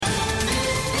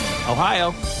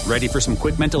Ohio, ready for some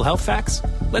quick mental health facts?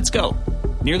 Let's go.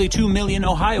 Nearly 2 million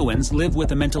Ohioans live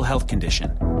with a mental health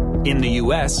condition. In the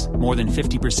U.S., more than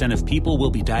 50% of people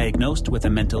will be diagnosed with a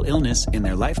mental illness in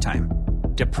their lifetime.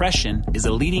 Depression is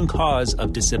a leading cause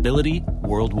of disability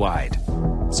worldwide.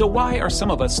 So why are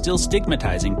some of us still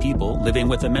stigmatizing people living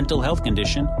with a mental health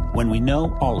condition when we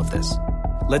know all of this?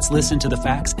 Let's listen to the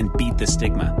facts and beat the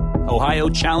stigma. Ohio,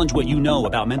 challenge what you know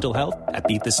about mental health at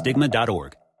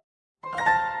beatthestigma.org.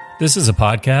 This is a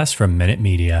podcast from Minute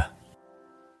Media.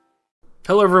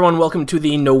 Hello everyone, welcome to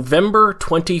the November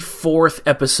 24th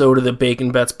episode of the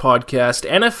Bacon Bets podcast,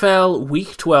 NFL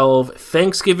Week 12,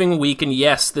 Thanksgiving week, and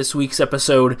yes, this week's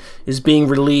episode is being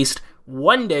released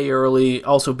one day early,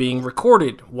 also being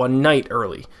recorded one night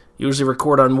early. Usually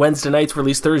record on Wednesday nights,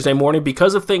 release Thursday morning.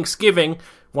 Because of Thanksgiving,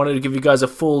 wanted to give you guys a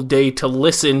full day to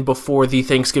listen before the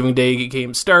Thanksgiving Day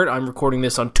games start. I'm recording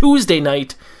this on Tuesday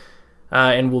night,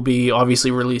 and we'll be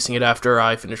obviously releasing it after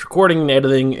I finish recording and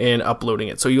editing and uploading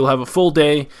it. So you'll have a full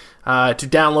day to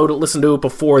download it, listen to it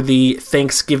before the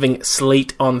Thanksgiving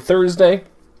slate on Thursday.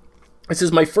 This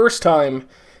is my first time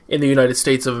in the United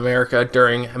States of America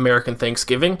during American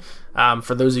Thanksgiving.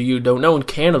 For those of you who don't know, in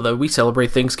Canada, we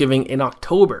celebrate Thanksgiving in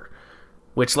October,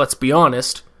 which, let's be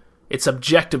honest, it's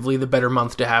objectively the better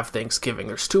month to have Thanksgiving.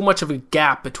 There's too much of a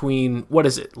gap between,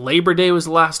 Labor Day was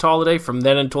the last holiday, from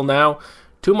then until now.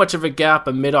 Too much of a gap,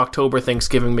 and mid-October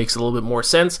Thanksgiving makes a little bit more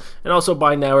sense. And also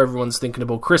by now everyone's thinking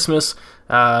about Christmas,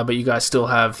 but you guys still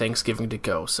have Thanksgiving to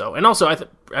go. So, and also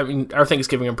our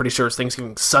Thanksgiving, I'm pretty sure, is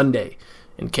Thanksgiving Sunday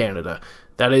in Canada.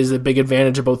 That is a big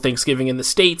advantage about Thanksgiving in the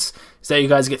States, is that you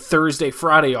guys get Thursday,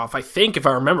 Friday off. I think, if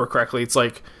I remember correctly, it's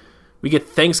like we get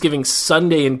Thanksgiving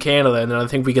Sunday in Canada, and then I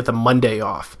think we get the Monday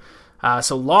off.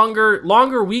 So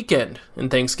longer weekend in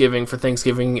Thanksgiving for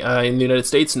Thanksgiving in the United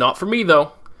States. Not for me,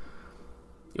 though.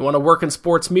 You want to work in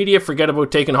sports media, forget about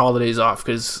taking holidays off,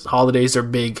 because holidays are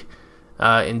big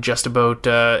in just about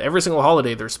every single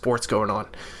holiday there's sports going on.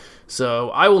 So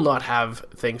I will not have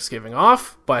Thanksgiving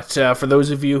off, but for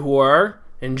those of you who are,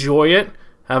 enjoy it.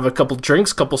 Have a couple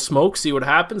drinks, couple smokes, see what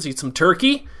happens. Eat some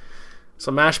turkey,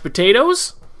 some mashed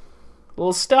potatoes, a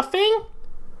little stuffing, a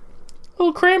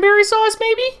little cranberry sauce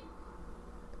maybe,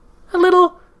 a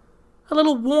little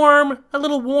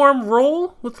warm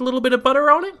roll with a little bit of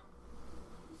butter on it.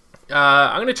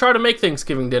 I'm going to try to make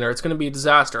Thanksgiving dinner. It's going to be a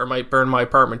disaster. I might burn my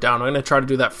apartment down. I'm going to try to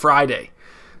do that Friday,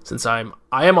 since I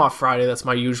am off Friday. That's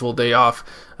my usual day off,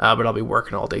 but I'll be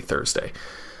working all day Thursday.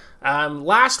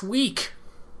 Last week,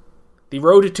 the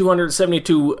road to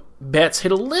 272 bets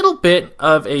hit a little bit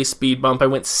of a speed bump. I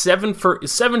went 7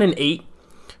 and 8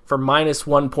 for minus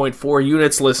 1.4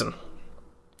 units. Listen,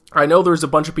 I know there's a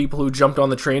bunch of people who jumped on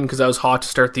the train because I was hot to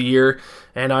start the year,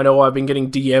 and I know I've been getting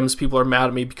DMs. People are mad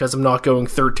at me because I'm not going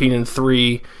 13 and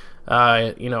 3,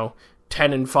 10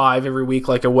 and 5 every week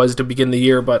like I was to begin the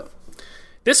year, but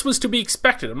this was to be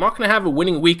expected. I'm not going to have a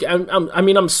winning week.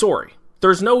 I'm sorry.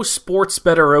 There's no sports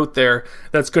bettor out there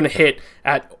that's going to hit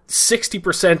at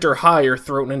 60% or higher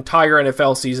throughout an entire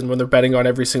NFL season when they're betting on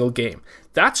every single game.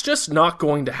 That's just not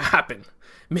going to happen.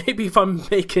 Maybe if I'm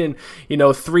making,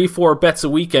 3-4 bets a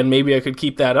weekend, maybe I could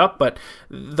keep that up, but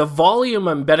the volume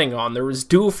I'm betting on, there was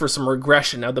due for some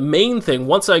regression. Now, the main thing,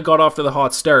 once I got off to the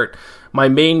hot start, my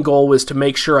main goal was to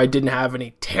make sure I didn't have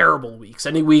any terrible weeks,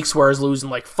 any weeks where I was losing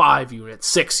like 5 units,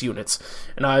 6 units,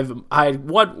 and I had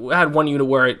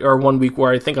one week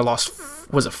where I think I lost,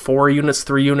 4 units,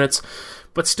 3 units,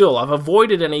 but still, I've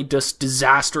avoided any just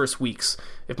disastrous weeks.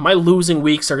 If my losing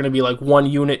weeks are going to be like 1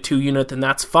 unit, 2 unit, then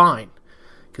that's fine.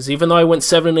 Because even though I went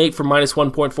 7 and 8 for minus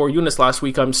 1.4 units last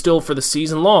week, I'm still, for the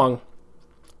season long,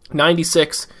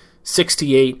 96,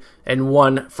 68, and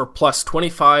 1 for plus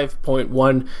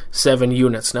 25.17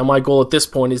 units. Now, my goal at this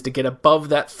point is to get above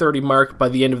that 30 mark by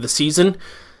the end of the season.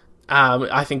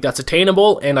 I think that's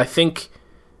attainable, and I think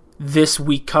this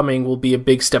week coming will be a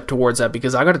big step towards that,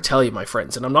 because I got to tell you, my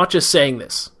friends, and I'm not just saying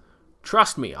this.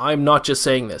 Trust me, I'm not just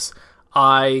saying this.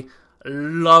 I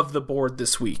love the board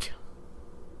this week.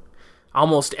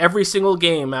 Almost every single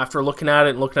game, after looking at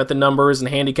it and looking at the numbers and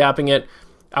handicapping it,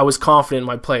 I was confident in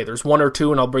my play. There's 1 or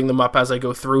 2, and I'll bring them up as I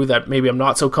go through, that maybe I'm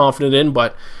not so confident in,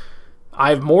 but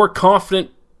I have more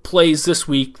confident plays this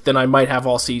week than I might have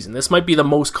all season. This might be the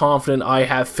most confident I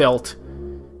have felt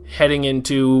heading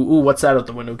into... Ooh, what's that out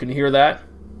the window? Can you hear that?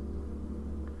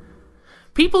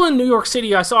 People in New York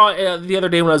City, I saw the other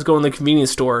day when I was going to the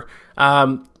convenience store,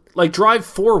 drive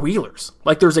four-wheelers.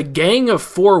 Like, there's a gang of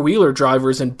four-wheeler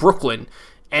drivers in Brooklyn,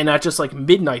 and at just,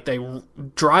 midnight, they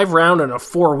drive around in a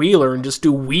four-wheeler and just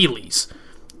do wheelies.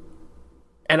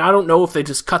 And I don't know if they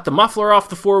just cut the muffler off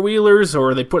the four-wheelers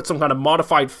or they put some kind of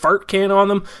modified fart can on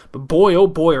them. But boy, oh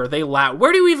boy, are they loud.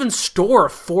 Where do you even store a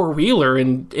four-wheeler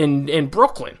in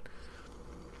Brooklyn?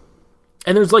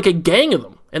 And there's like a gang of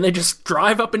them. And they just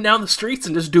drive up and down the streets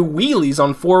and just do wheelies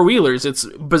on four-wheelers. It's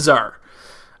bizarre.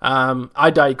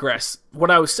 I digress. What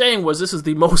I was saying was this is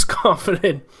the most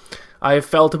confident I have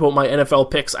felt about my NFL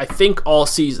picks, I think, all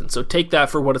season. So take that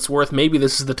for what it's worth. Maybe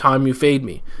this is the time you fade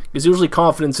me. Because usually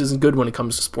confidence isn't good when it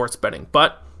comes to sports betting.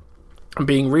 But I'm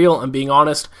being real, I'm being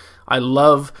honest. I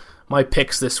love my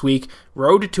picks this week.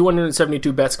 Road to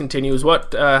 272 bets continues.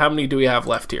 How many do we have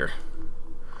left here?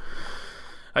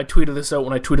 I tweeted this out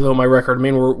when I tweeted out my record. I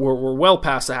mean, we're well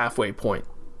past the halfway point.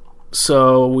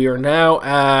 So we are now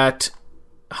at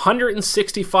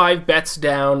 165 bets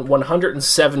down,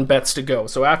 107 bets to go.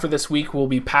 So after this week, we'll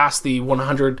be past the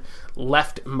 100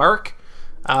 left mark.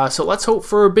 So let's hope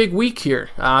for a big week here.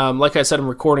 Like I said, I'm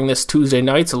recording this Tuesday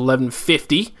night. It's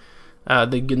 11:50.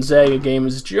 The Gonzaga game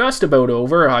is just about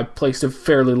over. I placed a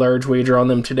fairly large wager on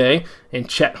them today, and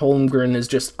Chet Holmgren is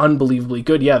just unbelievably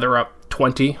good. Yeah, they're up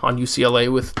 20 on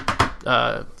UCLA with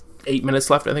 8 minutes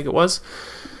left, I think it was.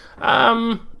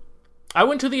 I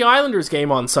went to the Islanders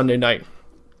game on Sunday night.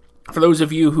 For those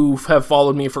of you who have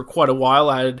followed me for quite a while,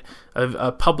 I had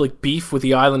a public beef with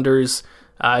the Islanders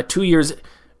 2 years.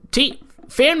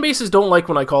 Fan bases don't like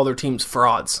when I call their teams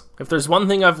frauds. If there's one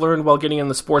thing I've learned while getting in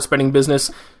the sports betting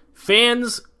business,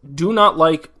 fans do not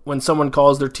like when someone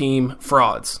calls their team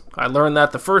frauds. I learned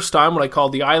that the first time when I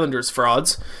called the Islanders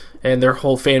frauds, and their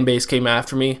whole fan base came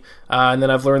after me, and then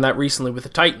I've learned that recently with the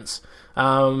Titans.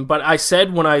 But I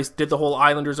said when I did the whole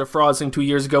Islanders are frauds thing 2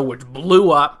 years ago, which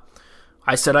blew up,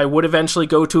 I said I would eventually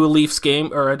go to a Leafs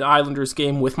game, or an Islanders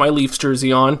game with my Leafs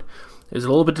jersey on. It was a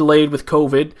little bit delayed with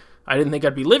COVID. I didn't think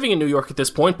I'd be living in New York at this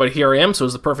point, but here I am, so it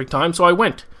was the perfect time, so I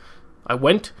went. I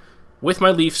went with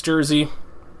my Leafs jersey,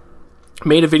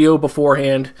 made a video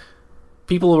beforehand.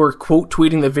 People were quote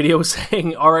tweeting the video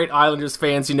saying, "Alright, Islanders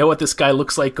fans, you know what this guy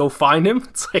looks like, go find him."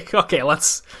 It's like, okay,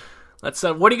 let's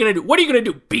what are you gonna do? What are you gonna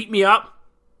do? Beat me up?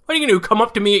 What are you gonna do? Come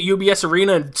up to me at UBS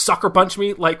Arena and sucker punch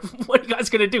me? Like, what are you guys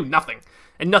gonna do? Nothing.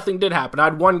 And nothing did happen. I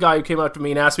had one guy who came up to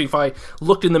me and asked me if I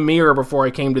looked in the mirror before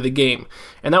I came to the game.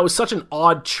 And that was such an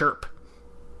odd chirp.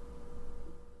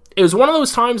 It was one of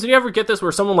those times, did you ever get this,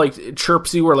 where someone like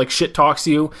chirps you or like shit talks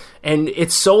you, and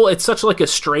it's such like a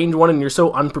strange one and you're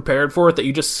so unprepared for it that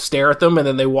you just stare at them and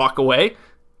then they walk away?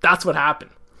 That's what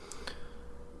happened.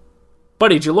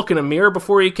 Buddy, did you look in a mirror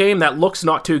before you came? That looks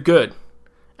not too good.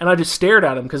 And I just stared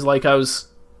at him because like I was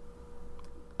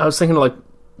thinking like,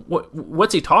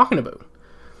 what's he talking about?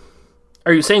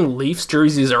 Are you saying Leafs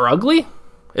jerseys are ugly?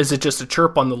 Is it just a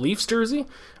chirp on the Leafs jersey?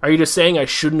 Are you just saying I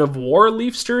shouldn't have wore a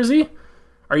Leafs jersey?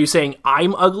 Are you saying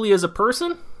I'm ugly as a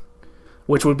person?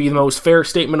 Which would be the most fair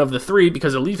statement of the three,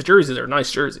 because the Leafs jerseys are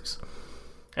nice jerseys.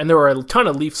 And there were a ton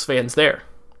of Leafs fans there.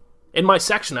 In my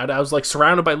section, I was like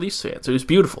surrounded by Leafs fans. It was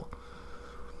beautiful.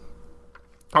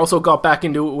 I also got back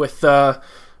into it with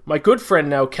my good friend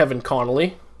now, Kevin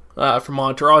Connolly. From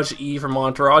Entourage, from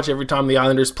Entourage. Every time the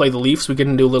Islanders play the Leafs, we get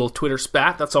into a little Twitter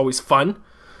spat. That's always fun.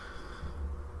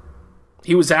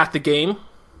 He was at the game.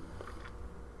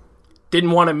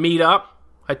 Didn't want to meet up.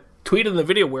 I tweeted in the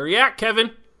video, "Where you at,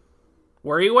 Kevin?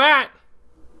 Where you at?"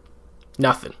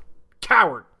 Nothing.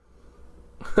 Coward.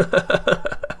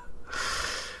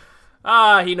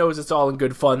 He knows it's all in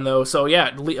good fun, though. So,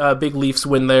 yeah, big Leafs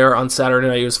win there on Saturday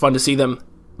night. It was fun to see them.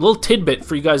 A little tidbit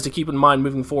for you guys to keep in mind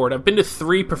moving forward. I've been to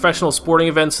 3 professional sporting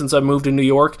events since I moved to New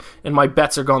York, and my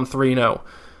bets are gone 3-0.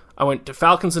 I went to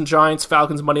Falcons and Giants,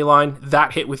 Falcons money line.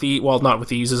 That hit with ease. Well, not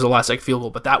with ease, as a last second field goal,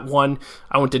 but that won.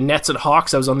 I went to Nets and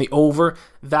Hawks. I was on the over.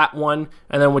 That one.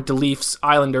 And then went to Leafs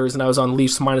Islanders, and I was on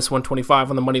Leafs minus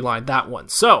 125 on the money line. That one.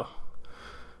 So,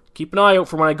 keep an eye out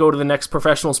for when I go to the next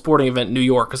professional sporting event in New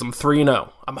York, because I'm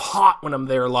 3-0. I'm hot when I'm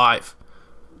there live.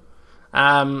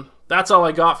 That's all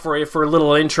I got for you for a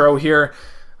little intro here.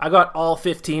 I got all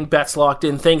 15 bets locked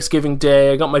in. Thanksgiving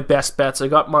Day. I got my best bets. I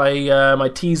got my my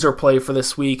teaser play for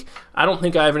this week. I don't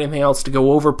think I have anything else to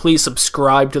go over. Please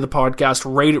subscribe to the podcast.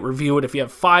 Rate it, review it. If you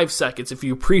have 5 seconds, if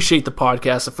you appreciate the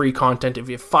podcast, the free content, if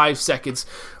you have 5 seconds,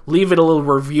 leave it a little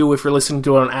review if you're listening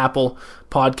to it on Apple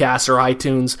Podcasts or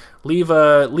iTunes. Leave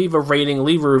a rating,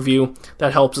 leave a review.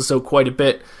 That helps us out quite a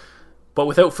bit. But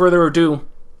without further ado,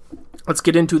 let's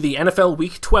get into the NFL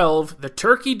Week 12, the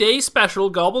Turkey Day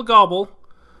special, gobble gobble,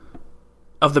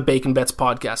 of the Bacon Bets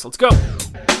podcast. Let's go.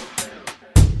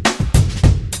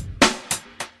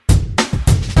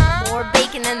 More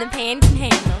bacon than the pan can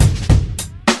handle.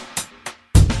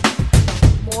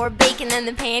 More bacon than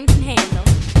the pan can handle.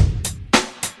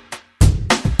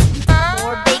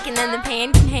 More bacon bacon than the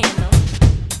pan can handle.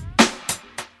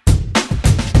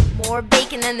 More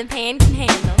bacon than the pan can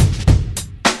handle.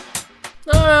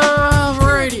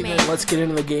 Alrighty then, let's get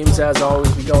into the games. As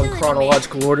always, we go in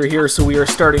chronological order here. So we are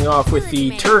starting off with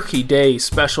the Turkey Day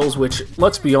specials, which,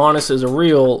 let's be honest, is a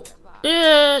real.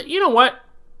 You know what?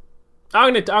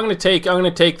 I'm gonna take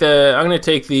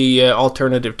the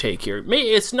alternative take here.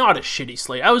 It's not a shitty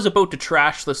slate. I was about to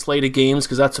trash the slate of games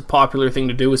because that's a popular thing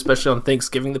to do, especially on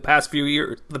Thanksgiving the past few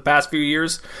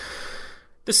years.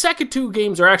 The second two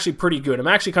games are actually pretty good. I'm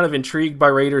actually kind of intrigued by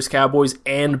Raiders, Cowboys,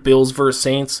 and Bills vs.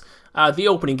 Saints. The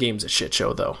opening game's a shit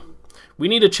show, though. We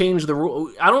need to change the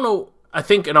rule. I don't know.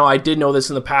 I did know this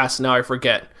in the past. Now I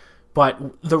forget.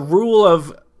 But the rule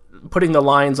of putting the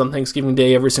Lions on Thanksgiving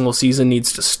Day every single season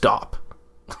needs to stop.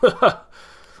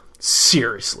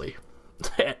 Seriously.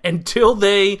 Until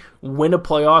they win a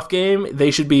playoff game, they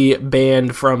should be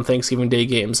banned from Thanksgiving Day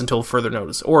games until further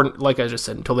notice. Or, like I just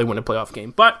said, until they win a playoff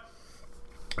game. But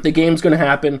the game's going to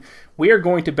happen. We are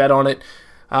going to bet on it.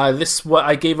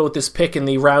 I gave out this pick in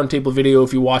the roundtable video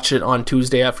if you watch it on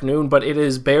Tuesday afternoon, but it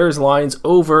is Bears-Lions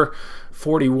over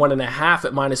 41.5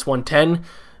 at -110.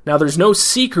 Now, there's no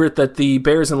secret that the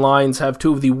Bears and Lions have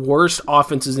two of the worst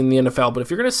offenses in the NFL, but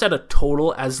if you're going to set a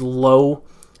total as low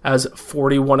as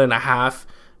 41.5,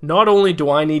 not only do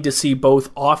I need to see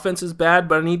both offenses bad,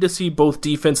 but I need to see both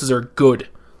defenses are good.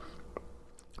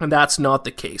 And that's not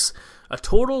the case. A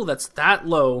total that's that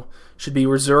low should be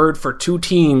reserved for two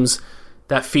teams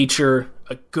that feature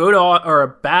a good or a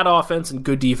bad offense and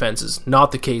good defenses.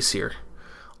 Not the case here.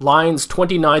 Lions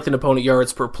 29th in opponent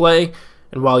yards per play,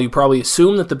 and while you probably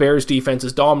assume that the Bears defense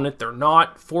is dominant, they're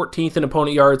not. 14th in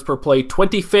opponent yards per play,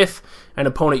 25th in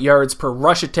opponent yards per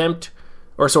rush attempt,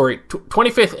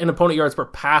 25th in opponent yards per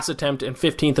pass attempt, and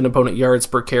 15th in opponent yards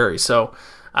per carry. So,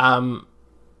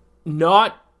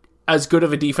 not as good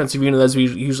of a defensive unit as we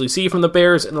usually see from the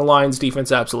Bears, and the Lions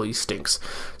defense absolutely stinks.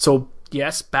 So,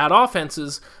 yes, bad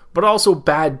offenses, but also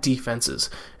bad defenses.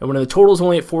 And when the total is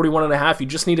only at 41.5, you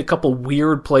just need a couple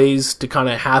weird plays to kind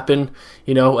of happen.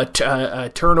 You know, a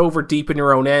turnover deep in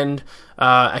your own end,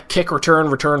 a kick return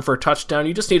for a touchdown.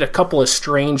 You just need a couple of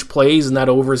strange plays, and that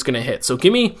over is going to hit. So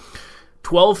give me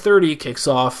 12:30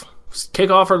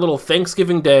 kick off our little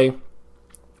Thanksgiving Day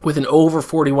with an over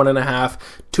 41.5.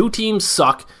 Two teams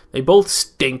suck. They both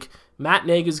stink. Matt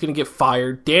Nagy is going to get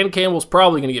fired. Dan Campbell's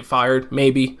probably going to get fired,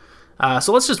 maybe.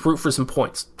 So let's just root for some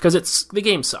points, because the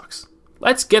game sucks.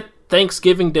 Let's get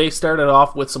Thanksgiving Day started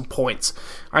off with some points.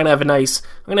 I'm gonna have a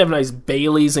nice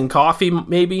Baileys and coffee,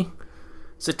 maybe.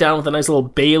 Sit down with a nice little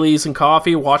Baileys and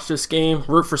coffee, watch this game,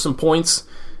 root for some points,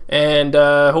 and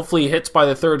hopefully it hits by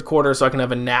the third quarter so I can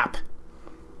have a nap.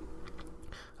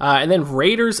 And then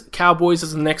Raiders, Cowboys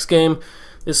is the next game.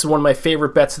 This is one of my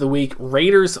favorite bets of the week.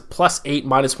 Raiders +8,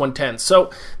 -110.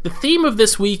 So the theme of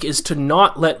this week is to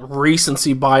not let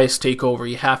recency bias take over.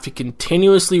 You have to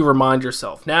continuously remind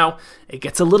yourself. Now, it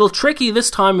gets a little tricky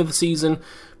this time of the season,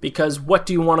 because what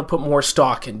do you want to put more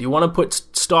stock in? Do you want to put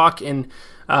stock in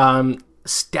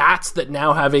stats that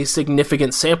now have a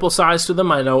significant sample size to them?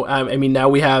 Now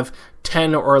we have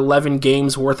 10 or 11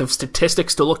 games worth of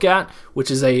statistics to look at,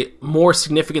 which is a more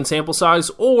significant sample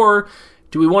size, or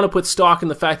do we want to put stock in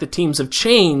the fact that teams have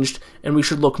changed and we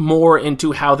should look more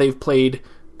into how they've played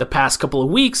the past couple of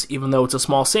weeks, even though it's a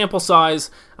small sample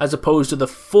size, as opposed to the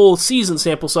full season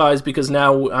sample size, because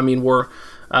now, we're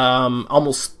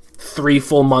almost 3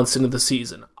 full months into the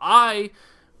season. I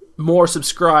more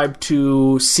subscribe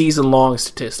to season-long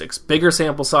statistics. Bigger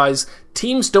sample size.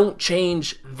 Teams don't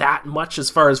change that much as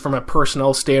far as from a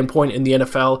personnel standpoint in the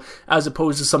NFL, as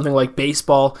opposed to something like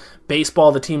baseball.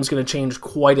 Baseball, the team's going to change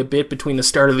quite a bit between the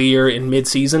start of the year and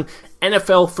mid-season.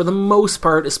 NFL, for the most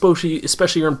part, especially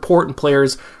your important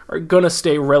players, are going to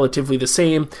stay relatively the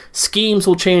same. Schemes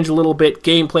will change a little bit.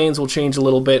 Game plans will change a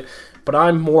little bit. But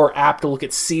I'm more apt to look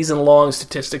at season-long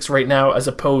statistics right now as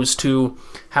opposed to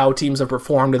how teams have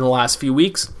performed in the last few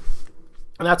weeks.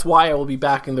 And that's why I will be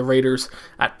backing the Raiders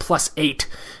at +8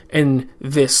 in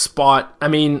this spot.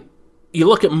 You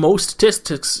look at most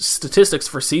statistics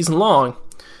for season-long,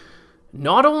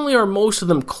 not only are most of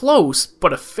them close,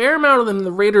 but a fair amount of them,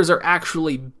 the Raiders are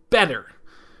actually better.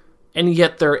 And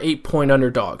yet they're 8-point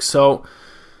underdogs. So,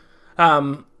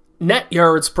 net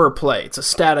yards per play. It's a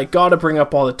stat I gotta bring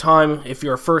up all the time. If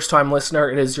you're a first-time listener,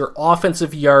 it is your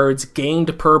offensive yards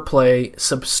gained per play,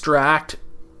 subtract.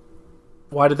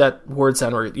 Why did that word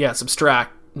sound weird? Yeah,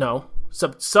 subtract. No.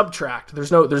 Subtract.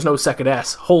 There's no second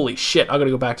S. Holy shit, I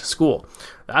gotta go back to school.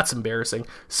 That's embarrassing.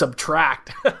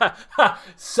 Subtract.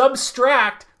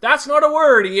 Subtract. That's not a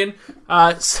word, Ian.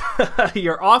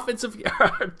 Your offensive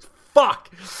yards. fuck?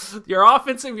 Your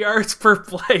offensive yards per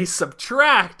play,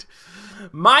 subtract,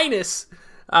 minus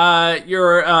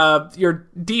your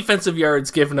defensive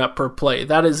yards given up per play.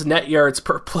 That is net yards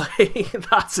per play.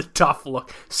 That's a tough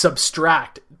look.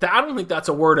 Subtract. I don't think that's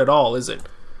a word at all, is it?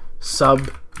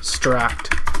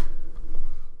 Subtract.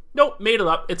 Nope, made it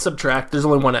up. It's subtract. There's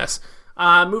only one S.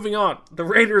 Moving on. The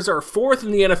Raiders are 4th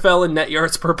in the NFL in net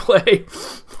yards per play.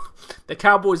 The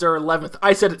Cowboys are 11th.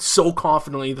 I said it so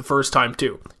confidently the first time,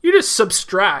 too. You just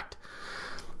subtract.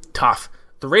 Tough.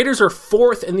 The Raiders are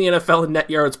 4th in the NFL in net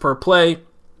yards per play.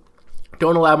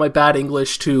 Don't allow my bad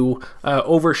English to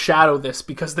overshadow this,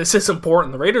 because this is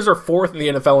important. The Raiders are 4th in the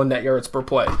NFL in net yards per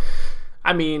play.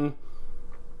 I mean,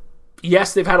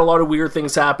 yes, they've had a lot of weird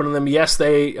things happen to them. Yes,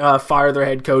 they fired their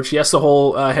head coach. Yes, the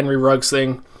whole Henry Ruggs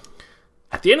thing.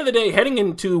 At the end of the day, heading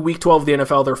into Week 12 of the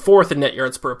NFL, they're 4th in net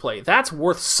yards per play. That's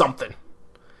worth something.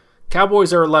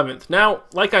 Cowboys are 11th. Now,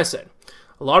 like I said,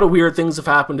 a lot of weird things have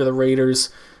happened to the Raiders.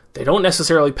 They don't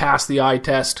necessarily pass the eye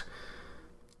test.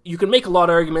 You can make a lot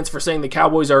of arguments for saying the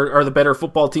Cowboys are the better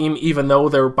football team, even though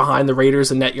they're behind the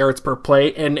Raiders in net yards per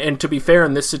play. And to be fair,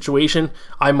 in this situation,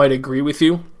 I might agree with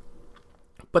you.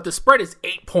 But the spread is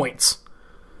 8 points.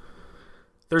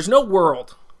 There's no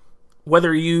world,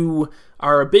 whether you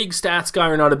are a big stats guy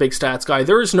or not a big stats guy,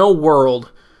 there is no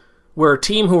world where a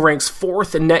team who ranks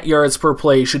 4th in net yards per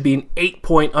play should be an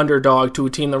 8-point underdog to a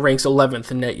team that ranks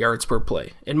 11th in net yards per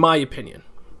play, in my opinion.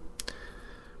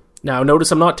 Now,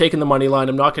 notice I'm not taking the money line.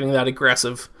 I'm not getting that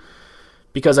aggressive,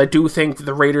 because I do think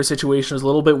the Raiders situation is a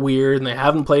little bit weird, and they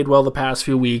haven't played well the past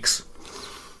few weeks.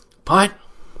 But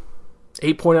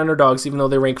 8-point underdogs, even though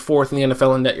they rank 4th in the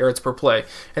NFL in net yards per play.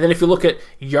 And then if you look at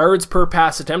yards per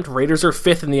pass attempt, Raiders are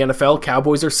 5th in the NFL,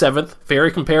 Cowboys are 7th, very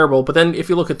comparable. But then if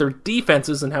you look at their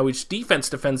defenses and how each defense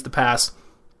defends the pass,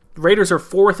 Raiders are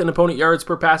 4th in opponent yards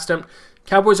per pass attempt,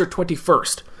 Cowboys are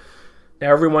 21st.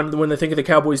 Now everyone, when they think of the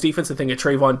Cowboys defense, they think of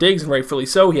Trayvon Diggs, and rightfully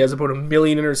so. He has about 1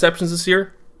 million interceptions this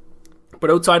year.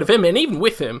 But outside of him, and even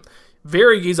with him,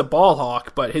 he's a ball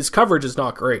hawk, but his coverage is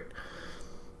not great.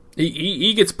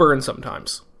 He gets burned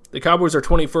sometimes. The Cowboys are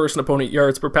 21st in opponent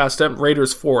yards per pass attempt,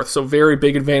 Raiders 4th, so very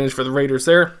big advantage for the Raiders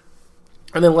there.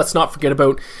 And then let's not forget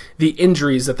about the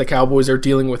injuries that the Cowboys are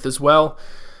dealing with as well.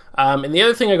 And the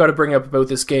other thing I got to bring up about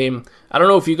this game, I don't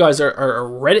know if you guys are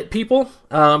Reddit people,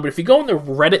 but if you go in the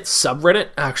Reddit subreddit,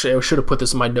 actually I should have put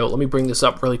this in my note, let me bring this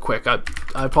up really quick. I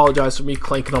apologize for me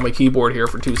clanking on my keyboard here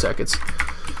for 2 seconds.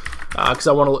 Because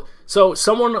I want to. So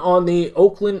someone on the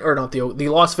the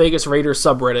Las Vegas Raiders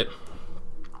subreddit,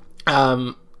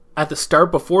 at the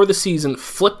start before the season,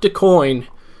 flipped a coin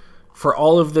for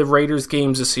all of the Raiders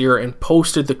games this year and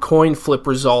posted the coin flip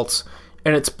results,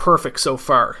 and it's perfect so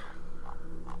far.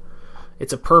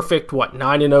 It's a perfect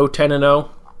 9-0,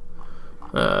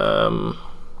 10-0.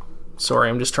 Sorry,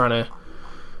 I'm just trying to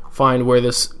find where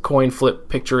this coin flip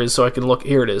picture is so I can look.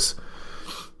 Here it is.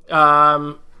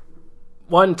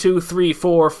 1, 2, 3,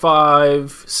 4,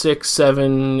 5, 6,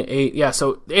 7, 8. Yeah,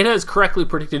 so it has correctly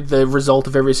predicted the result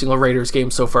of every single Raiders game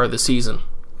so far this season.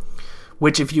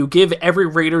 Which, if you give every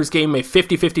Raiders game a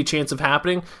 50-50 chance of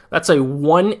happening, that's a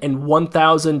 1 in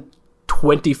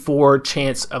 1,024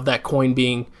 chance of that coin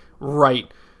being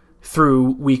right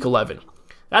through week 11.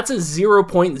 That's a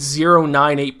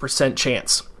 0.098%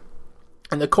 chance.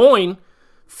 And the coin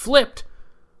flipped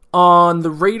on the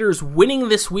Raiders winning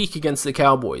this week against the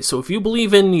Cowboys. So if you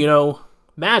believe in,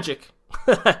 magic,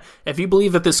 if you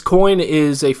believe that this coin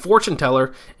is a fortune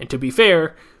teller, and to be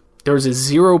fair, there's a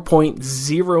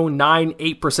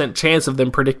 0.098% chance of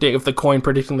the coin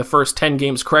predicting the first 10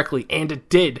 games correctly, and it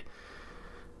did,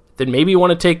 then maybe you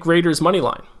want to take Raiders money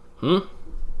line.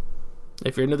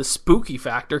 If you're into the spooky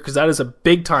factor, because that is a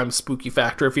big time spooky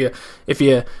factor. If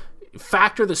you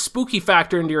factor the spooky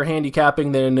factor into your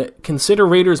handicapping, then consider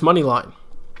Raiders money line.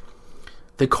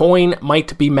 The coin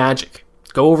might be magic.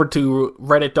 Go over to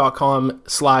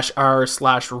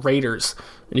reddit.com/r/Raiders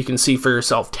and you can see for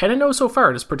yourself. 10-0 so far.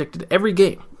 It has predicted every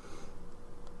game.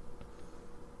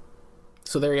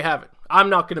 So there you have it. I'm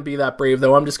not going to be that brave,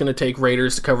 though. I'm just going to take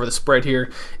Raiders to cover the spread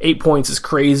here. 8 points is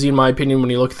crazy, in my opinion, when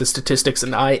you look at the statistics,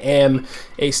 and I am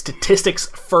a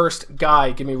statistics-first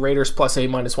guy. Give me Raiders plus 8,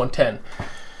 minus 110.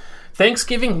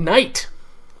 Thanksgiving night.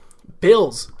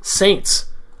 Bills, Saints.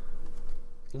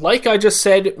 Like I just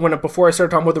said before I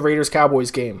started talking about the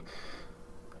Raiders-Cowboys game,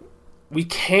 we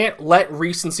can't let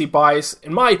recency bias,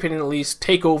 in my opinion at least,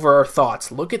 take over our thoughts.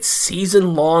 Look at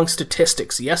season-long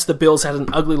statistics. Yes, the Bills had an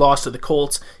ugly loss to the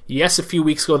Colts. Yes, a few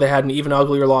weeks ago they had an even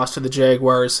uglier loss to the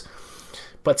Jaguars.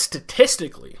 But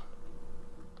statistically,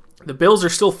 the Bills are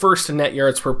still first in net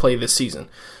yards per play this season.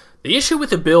 The issue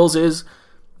with the Bills is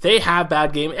they have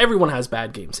bad games. Everyone has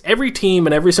bad games. Every team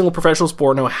in every single professional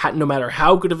sport, no matter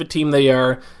how good of a team they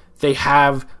are, they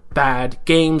have bad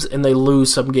games and they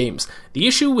lose some games. The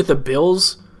issue with the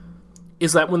Bills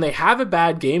is that when they have a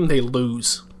bad game, they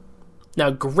lose. Now,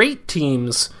 great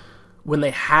teams, when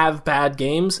they have bad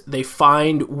games, they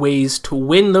find ways to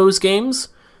win those games,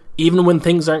 even when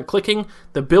things aren't clicking.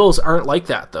 The Bills aren't like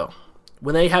that, though.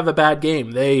 When they have a bad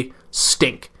game, they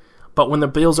stink. But when the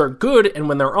Bills are good and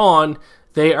when they're on,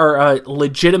 they are a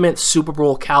legitimate Super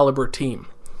Bowl caliber team.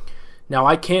 Now,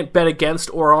 I can't bet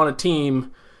against or on a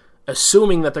team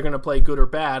assuming that they're going to play good or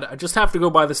bad. I just have to go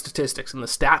by the statistics. And the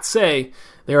stats say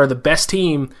they are the best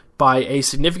team by a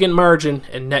significant margin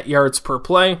in net yards per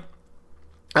play.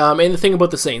 And the thing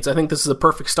about the Saints, I think this is a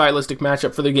perfect stylistic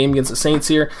matchup for the game against the Saints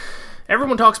here.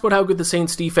 Everyone talks about how good the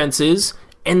Saints defense is,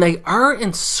 and they are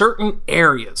in certain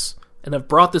areas. And I've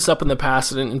brought this up in the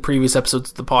past in previous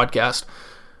episodes of the podcast.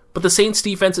 But the Saints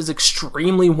defense is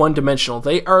extremely one-dimensional.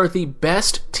 They are the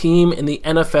best team in the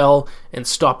NFL in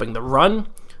stopping the run.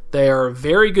 They are a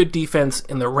very good defense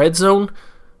in the red zone.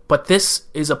 But this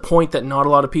is a point that not a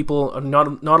lot of people, not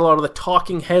a lot of the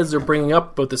talking heads are bringing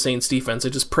up about the Saints defense. They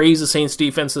just praise the Saints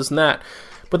defense, this and that.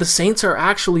 But the Saints are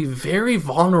actually very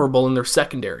vulnerable in their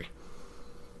secondary.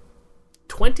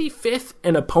 25th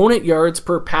in opponent yards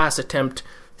per pass attempt,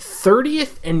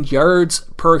 30th in yards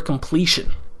per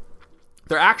completion.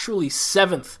 They're actually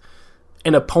 7th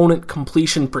in opponent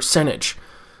completion percentage.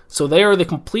 So they are the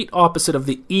complete opposite of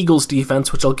the Eagles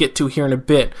defense, which I'll get to here in a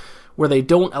bit, where they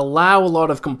don't allow a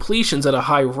lot of completions at a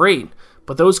high rate,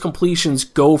 but those completions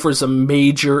go for some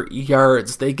major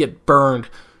yards. They get burned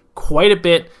quite a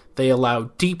bit. They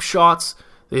allow deep shots.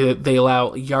 They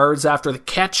allow yards after the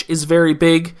catch is very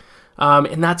big.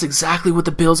 And that's exactly what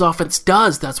the Bills offense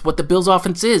does. That's what the Bills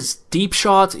offense is. Deep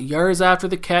shots, yards after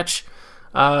the catch,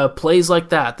 plays like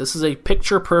that. This is a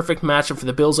picture-perfect matchup for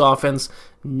the Bills offense.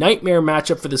 Nightmare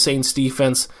matchup for the Saints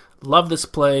defense. Love this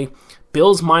play.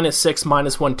 Bills -6,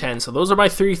 -110. So those are my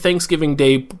 3 Thanksgiving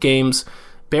Day games.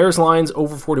 Bears lines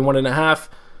over 41.5.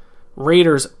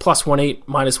 Raiders +108,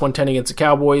 -110 against the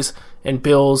Cowboys. And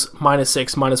Bills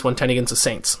 -6, -110 against the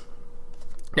Saints.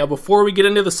 Now before we get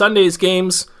into the Sunday's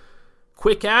games,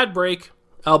 quick ad break.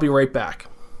 I'll be right back.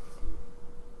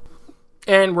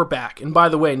 And we're back. And by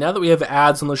the way, now that we have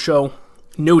ads on the show,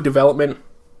 new development.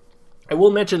 I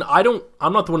will mention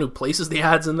I'm not the one who places the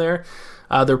ads in there.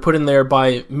 They're put in there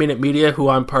by Minute Media, who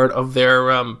I'm part of their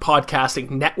podcasting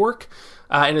network.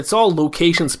 And it's all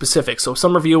location specific. So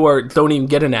some reviewers don't even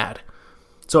get an ad.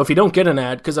 So if you don't get an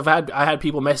ad, because I had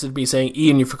people message me saying,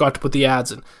 Ian, you forgot to put the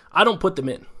ads in. I don't put them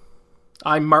in.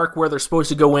 I mark where they're supposed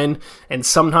to go in, and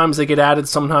sometimes they get added,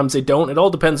 sometimes they don't. It all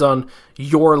depends on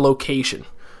your location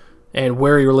and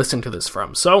where you're listening to this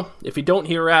from. So, if you don't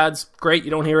hear ads, great, you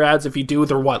don't hear ads. If you do,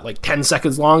 they're like 10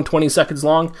 seconds long, 20 seconds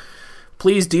long.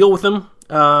 Please deal with them,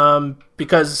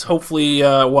 because hopefully,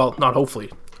 not hopefully,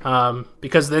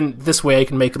 because then this way I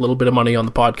can make a little bit of money on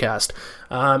the podcast.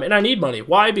 And I need money.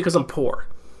 Why? Because I'm poor.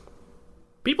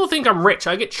 People think I'm rich.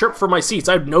 I get chirped for my seats.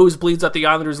 I have nosebleeds at the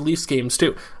Islanders Leafs games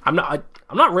too. I'm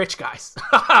not rich, guys.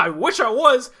 I wish I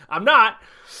was. I'm not.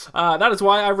 That is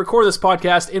why I record this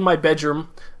podcast in my bedroom,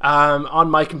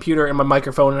 on my computer and my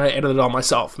microphone, and I edit it all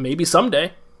myself. Maybe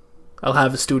someday I'll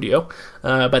have a studio,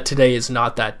 but today is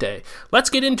not that day. Let's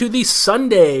get into the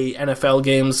Sunday NFL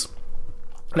games.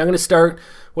 And I'm going to start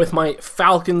with my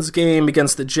Falcons game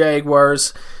against the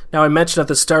Jaguars. Now, I mentioned at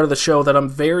the start of the show that I'm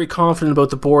very confident about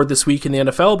the board this week in the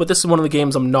NFL, but this is one of the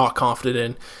games I'm not confident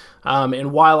in.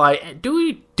 And while I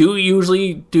do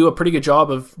usually do a pretty good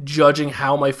job of judging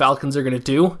how my Falcons are going to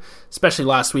do, especially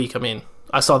last week, I mean,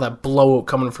 I saw that blowout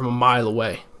coming from a mile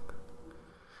away.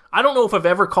 I don't know if I've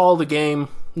ever called a game.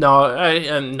 No,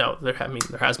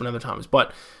 there has been other times,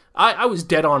 but I was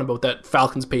dead on about that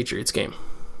Falcons-Patriots game.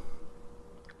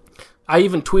 I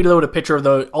even tweeted out a picture of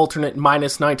the alternate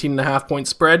minus 19.5 point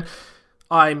spread.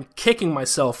 I'm kicking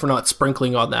myself for not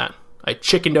sprinkling on that. I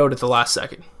chickened out at the last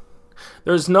second.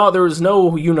 There was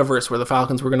no universe where the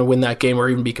Falcons were going to win that game or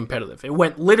even be competitive. It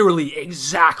went literally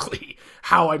exactly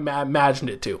how I imagined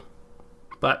it to.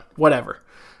 But whatever.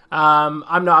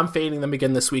 I'm fading them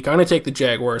again this week. I'm going to take the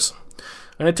Jaguars.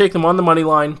 I'm going to take them on the money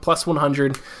line, plus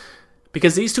 100,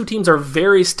 because these two teams are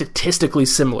very statistically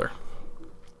similar.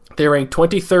 They rank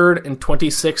 23rd and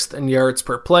 26th in yards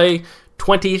per play,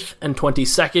 20th and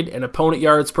 22nd in opponent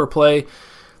yards per play.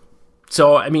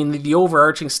 So, I mean, the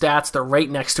overarching stats, they're right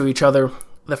next to each other.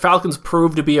 The Falcons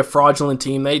proved to be a fraudulent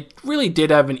team. They really did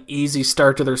have an easy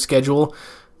start to their schedule.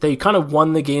 They kind of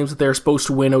won the games that they were supposed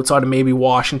to win outside of maybe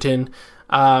Washington.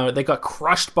 They got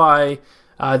crushed by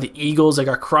the Eagles. They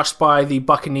got crushed by the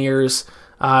Buccaneers.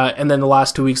 And then the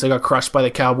last 2 weeks, they got crushed by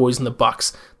the Cowboys and the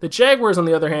Bucks. The Jaguars, on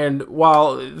the other hand,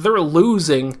 while they're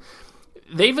losing,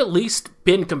 they've at least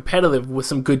been competitive with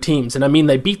some good teams. And I mean,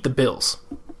 they beat the Bills,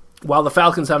 while the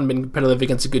Falcons haven't been competitive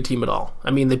against a good team at all.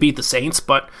 I mean, they beat the Saints,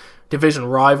 but division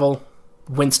rival,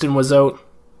 Winston was out.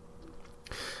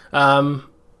 The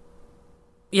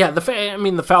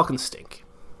Falcons stink.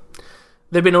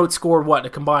 They've been outscored, a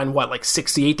combined,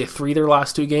 68-3 their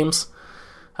last 2 games.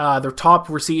 Their top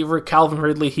receiver, Calvin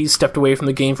Ridley, he's stepped away from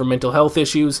the game for mental health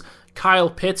issues. Kyle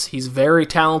Pitts, he's very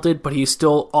talented, but he's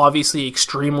still obviously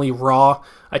extremely raw.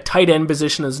 A tight end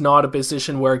position is not a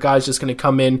position where a guy's just going to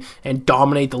come in and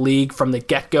dominate the league from the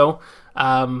get-go.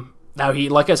 Now,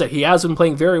 like I said, he has been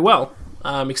playing very well,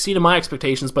 exceeded my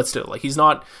expectations, but still,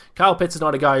 Kyle Pitts is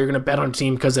not a guy you're going to bet on a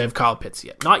team because they have Kyle Pitts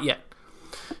yet. Not yet.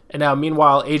 And now,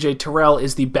 meanwhile, AJ Terrell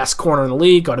is the best corner in the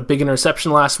league, got a big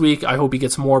interception last week. I hope he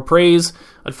gets more praise.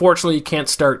 Unfortunately, you can't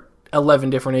start 11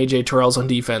 different AJ Terrells on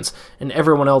defense, and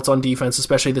everyone else on defense,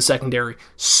 especially the secondary,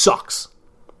 sucks.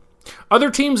 Other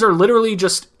teams are literally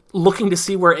just looking to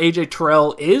see where AJ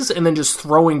Terrell is and then just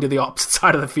throwing to the opposite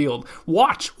side of the field.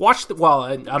 I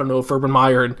don't know if Urban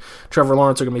Meyer and Trevor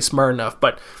Lawrence are going to be smart enough,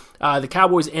 but the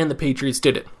Cowboys and the Patriots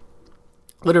did it.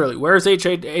 Literally, where's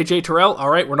AJ Terrell?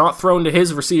 All right, we're not throwing to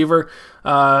his receiver.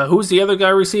 Who's the other guy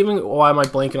receiving? Why am I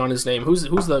blanking on his name? Who's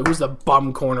the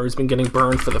bum corner who's been getting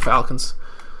burned for the Falcons?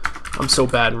 I'm so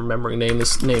bad in remembering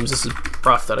names. This is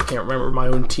rough that I can't remember my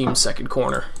own team's second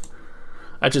corner.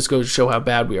 That just goes to show how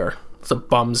bad we are. It's a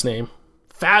bum's name.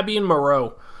 Fabian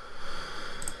Moreau.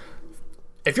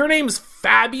 If your name's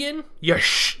Fabian, you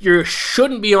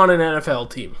shouldn't be on an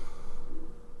NFL team.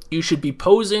 You should be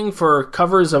posing for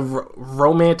covers of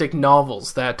romantic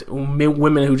novels that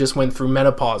women who just went through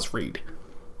menopause read.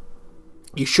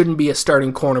 You shouldn't be a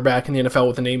starting cornerback in the NFL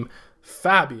with the name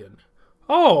Fabian.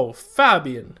 Oh,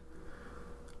 Fabian.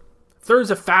 If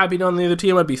there's a Fabian on the other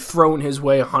team, I'd be throwing his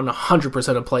way on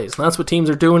 100% of plays. And that's what teams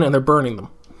are doing, and they're burning them.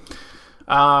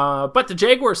 But the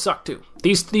Jaguars suck too.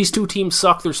 These 2 teams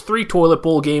suck. There's 3 toilet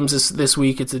bowl games this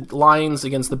week. It's the Lions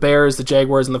against the Bears, the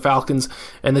Jaguars and the Falcons,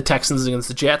 and the Texans against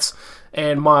the Jets.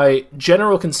 And my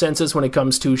general consensus when it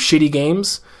comes to shitty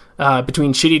games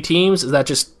between shitty teams is that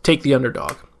just take the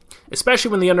underdog. Especially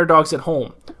when the underdog's at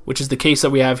home, which is the case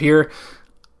that we have here.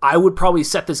 I would probably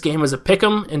set this game as a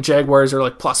pick'em, and Jaguars are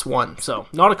 +1. So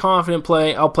not a confident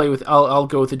play. I'll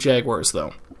go with the Jaguars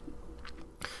though.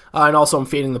 And also I'm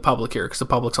fading the public here because the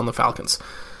public's on the Falcons.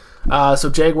 So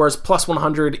Jaguars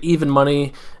 +100, even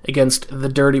money against the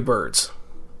Dirty Birds.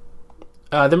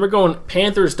 Then we're going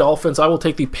Panthers-Dolphins. I will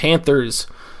take the Panthers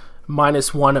 -1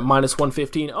 at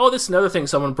 -115. Oh, this is another thing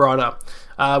someone brought up.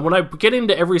 When I get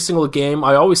into every single game,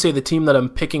 I always say the team that I'm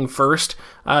picking first.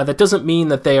 That doesn't mean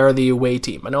that they are the away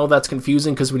team. I know that's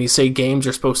confusing because when you say games,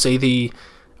 you're supposed to say the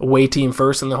away team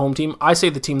first and the home team. I say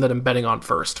the team that I'm betting on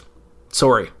first.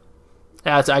 Sorry.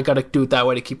 I got to do it that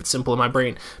way to keep it simple in my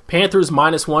brain. Panthers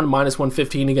 -1,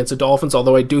 -115 against the Dolphins,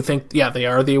 although I do think, they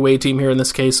are the away team here in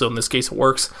this case, so in this case it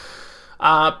works.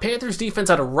 Panthers defense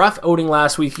had a rough outing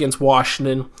last week against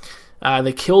Washington.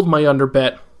 They killed my under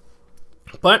bet.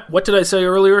 But what did I say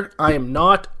earlier? I am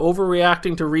not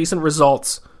overreacting to recent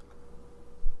results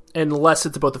unless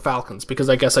it's about the Falcons, because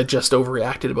I guess I just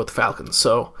overreacted about the Falcons.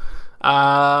 So,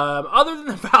 other than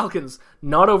the Falcons,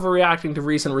 not overreacting to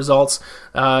recent results.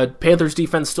 Panthers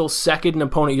defense still second in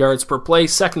opponent yards per play,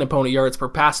 second opponent yards per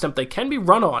pass attempt. They can be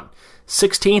run on.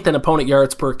 16th in opponent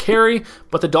yards per carry,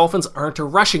 but the Dolphins aren't a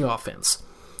rushing offense.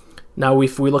 Now,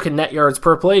 if we look at net yards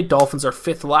per play, Dolphins are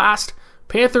 5th last.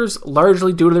 Panthers,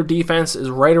 largely due to their defense, is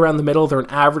right around the middle. They're an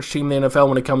average team in the NFL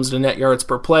when it comes to net yards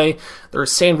per play. They're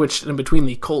sandwiched in between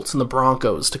the Colts and the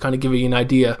Broncos to kind of give you an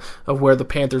idea of where the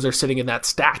Panthers are sitting in that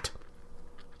stat.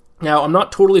 Now, I'm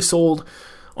not totally sold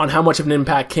on how much of an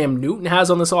impact Cam Newton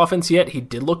has on this offense yet. He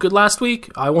did look good last week.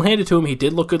 I will hand it to him. He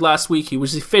did look good last week. He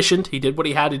was efficient. He did what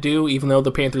he had to do, even though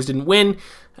the Panthers didn't win.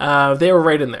 They were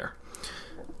right in there.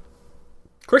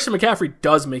 Christian McCaffrey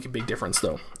does make a big difference,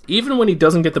 though. Even when he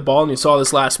doesn't get the ball, and you saw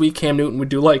this last week, Cam Newton would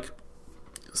do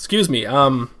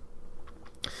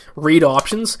read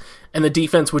options, and the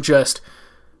defense would just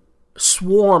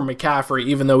swarm McCaffrey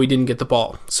even though he didn't get the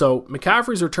ball. So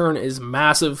McCaffrey's return is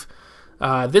massive.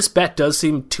 This bet does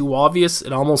seem too obvious.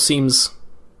 It almost seems,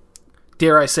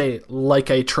 dare I say, like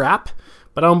a trap,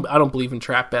 but I don't believe in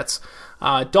trap bets.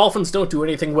 Dolphins don't do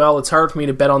anything well. It's hard for me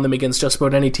to bet on them against just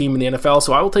about any team in the NFL,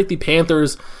 so I will take the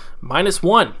Panthers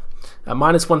 -1 at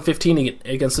 -115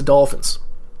 against the Dolphins.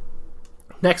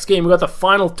 Next game, we got the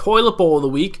final toilet bowl of the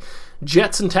week,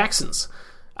 Jets and Texans.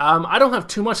 I don't have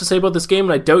too much to say about this game,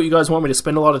 and I doubt you guys want me to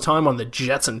spend a lot of time on the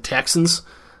Jets and Texans.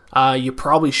 You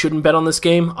probably shouldn't bet on this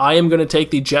game. I am going to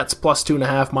take the Jets plus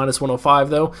 2.5, minus 105,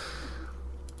 though.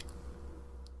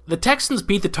 The Texans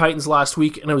beat the Titans last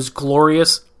week, and it was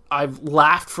glorious. I've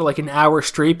laughed for like an hour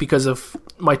straight because of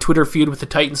my Twitter feud with the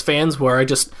Titans fans, where I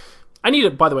need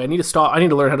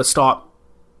to learn how to stop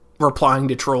replying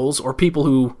to trolls or people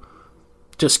who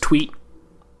just tweet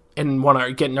and want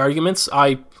to get in arguments.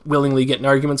 I willingly get in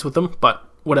arguments with them, but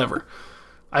whatever.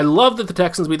 I love that the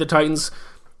Texans beat the Titans,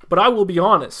 but I will be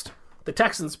honest. The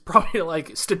Texans probably,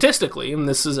 like, statistically, and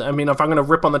this is, I mean, if I'm going to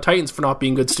rip on the Titans for not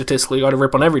being good statistically, I got to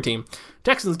rip on every team.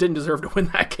 Texans didn't deserve to win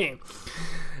that game.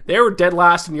 They were dead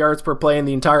last in yards per play in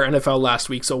the entire NFL last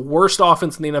week, so worst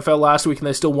offense in the NFL last week, and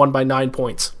they still won by 9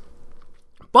 points.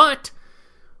 But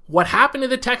what happened to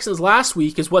the Texans last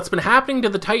week is what's been happening to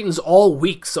the Titans all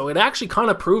week, so it actually kind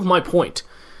of proved my point.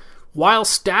 While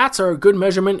stats are a good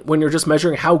measurement when you're just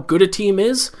measuring how good a team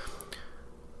is,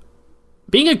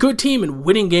 being a good team and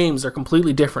winning games are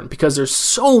completely different because there's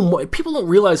so much. People don't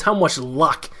realize how much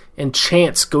luck and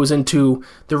chance goes into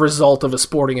the result of a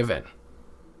sporting event.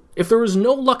 If there was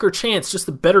no luck or chance, just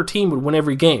the better team would win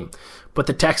every game. But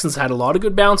the Texans had a lot of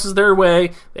good bounces their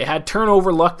way. They had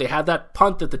turnover luck. They had that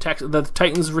punt that the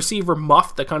Titans receiver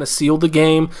muffed that kind of sealed the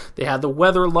game. They had the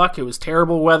weather luck. It was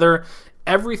terrible weather.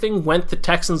 Everything went the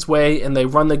Texans' way, and they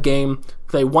won the game.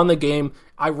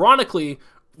 Ironically,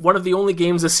 one of the only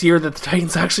games this year that the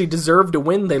Titans actually deserved to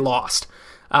win, they lost.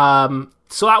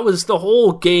 So that was, the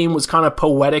whole game was kind of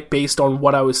poetic based on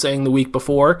what I was saying the week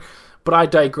before. But I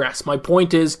digress. My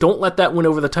point is, don't let that win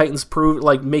over the Titans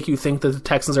make you think that the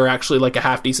Texans are actually like a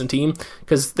half-decent team,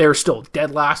 because they're still dead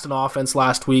last in offense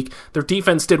last week. Their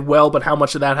defense did well, but how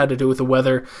much of that had to do with the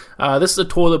weather? This is a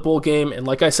toilet bowl game, and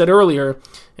like I said earlier,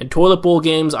 in toilet bowl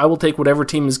games, I will take whatever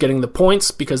team is getting the points,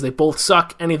 because they both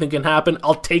suck. Anything can happen.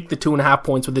 I'll take the 2.5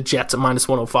 points with the Jets at minus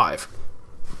 105.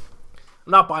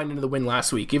 I'm not buying into the win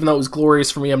last week. Even though it was glorious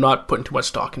for me, I'm not putting too much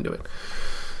stock into it.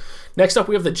 Next up,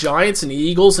 we have the Giants and the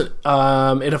Eagles,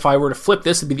 and if I were to flip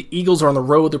this, it'd be the Eagles are on the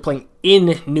road. They're playing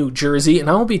in New Jersey, and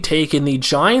I'll be taking the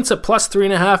Giants at plus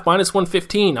 3.5, minus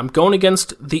 115. I'm going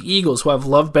against the Eagles, who I've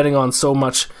loved betting on so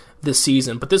much this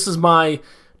season, but this is my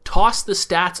toss the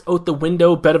stats out the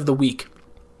window bet of the week.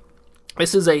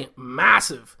 This is a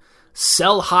massive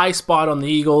sell high spot on the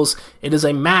Eagles. It is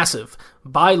a massive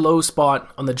buy low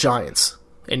spot on the Giants.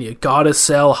 And you gotta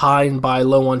sell high and buy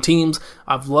low on teams.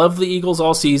 I've loved the Eagles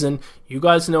all season. You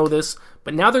guys know this.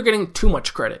 But now they're getting too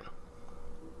much credit.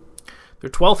 They're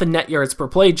 12th in net yards per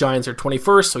play. Giants are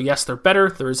 21st. So yes, they're better.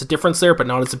 There is a difference there, but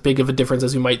not as big of a difference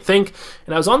as you might think.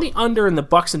 And I was on the under in the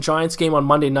Bucs and Giants game on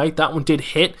Monday night. That one did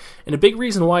hit. And a big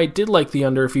reason why I did like the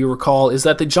under, if you recall, is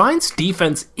that the Giants'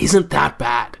 defense isn't that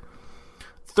bad.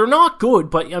 They're not good,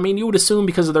 but, I mean, you would assume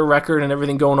because of their record and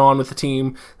everything going on with the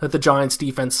team that the Giants'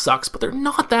 defense sucks, but they're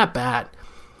not that bad.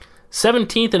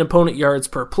 17th in opponent yards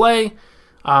per play,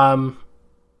 and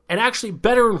actually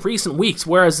better in recent weeks,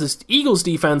 whereas this Eagles'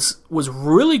 defense was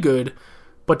really good,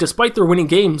 but despite their winning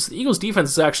games, the Eagles'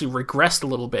 defense has actually regressed a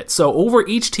little bit. So over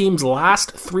each team's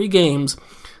last 3 games,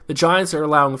 the Giants are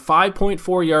allowing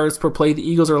 5.4 yards per play, the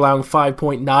Eagles are allowing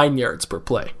 5.9 yards per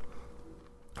play.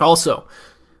 Also,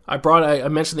 I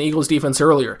mentioned the Eagles defense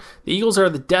earlier. The Eagles are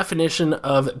the definition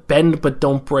of bend but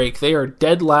don't break. They are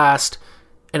dead last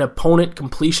in opponent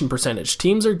completion percentage.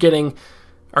 Teams are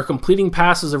completing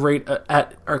passes at a rate of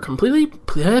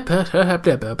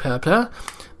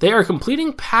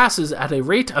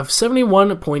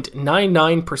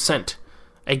 71.99%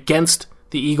 against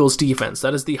the Eagles defense.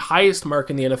 That is the highest mark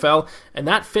in the NFL, and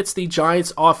that fits the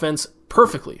Giants offense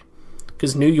perfectly,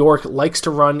 because New York likes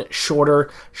to run shorter,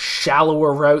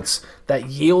 shallower routes that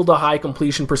yield a high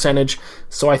completion percentage.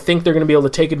 So I think they're going to be able to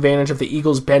take advantage of the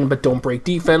Eagles' bend but don't break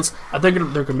defense. I think they're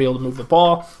going to be able to move the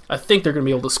ball. I think they're going to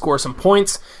be able to score some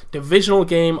points. Divisional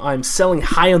game, I'm selling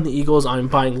high on the Eagles. I'm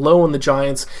buying low on the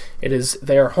Giants.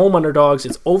 They are home underdogs.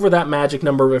 It's over that magic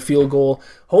number of a field goal.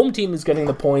 Home team is getting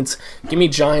the points. Give me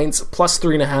Giants plus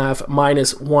 3.5,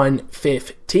 minus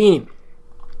 115.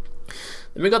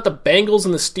 Then we got the Bengals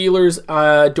and the Steelers.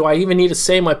 Do I even need to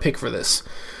say my pick for this?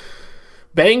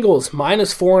 Bengals,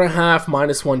 minus 4.5,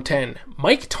 minus 110.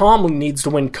 Mike Tomlin needs to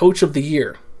win Coach of the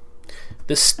Year.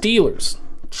 The Steelers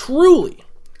truly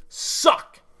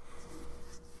suck.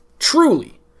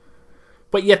 Truly.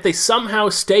 But yet they somehow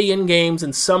stay in games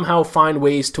and somehow find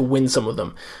ways to win some of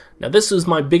them. Now, this was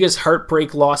my biggest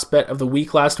heartbreak loss bet of the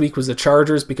week last week, was the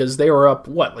Chargers, because they were up,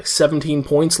 17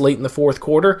 points late in the fourth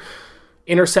quarter.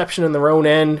 Interception in their own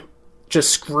end just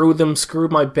screwed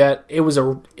my bet. It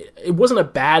wasn't a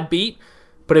bad beat,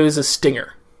 but it was a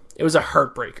stinger. It was a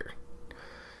heartbreaker.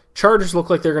 Chargers look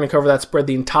like they're going to cover that spread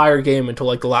the entire game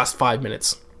until the last 5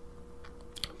 minutes.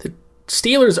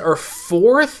 Steelers are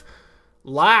 4th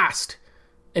last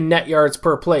in net yards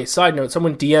per play. Side note,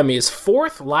 someone DM me, is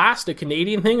 4th last a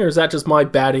Canadian thing, or is that just my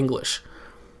bad English?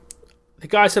 The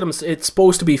guy said it's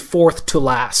supposed to be 4th to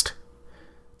last.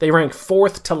 They rank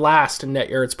 4th to last in net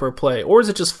yards per play. Or is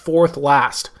it just 4th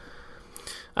last?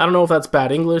 I don't know if that's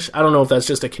bad English. I don't know if that's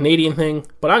just a Canadian thing,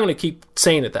 but I'm going to keep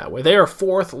saying it that way. They are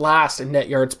 4th last in net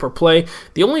yards per play.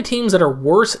 The only teams that are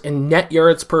worse in net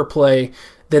yards per play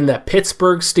than the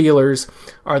Pittsburgh Steelers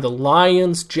are the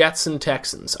Lions, Jets, and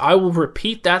Texans. I will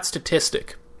repeat that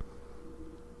statistic.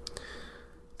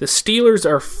 The Steelers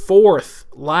are 4th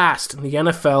last in the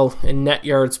NFL in net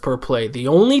yards per play. The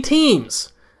only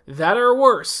teams that are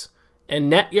worse in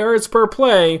net yards per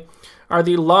play are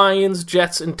the Lions,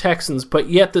 Jets, and Texans, but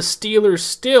yet the Steelers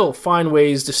still find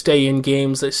ways to stay in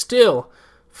games. They still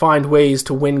find ways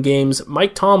to win games.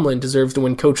 Mike Tomlin deserves to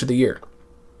win Coach of the Year.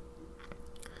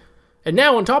 And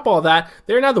now, on top of all that,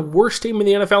 they're now the worst team in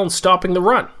the NFL in stopping the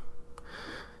run.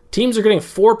 Teams are getting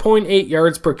 4.8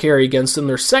 yards per carry against them.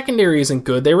 Their secondary isn't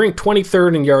good. They rank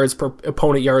 23rd in yards per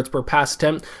opponent yards per pass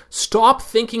attempt. Stop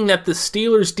thinking that the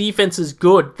Steelers' defense is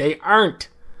good. They aren't.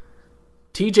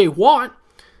 TJ Watt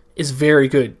is very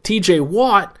good. TJ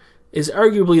Watt is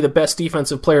arguably the best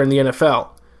defensive player in the NFL.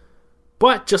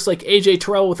 But just like AJ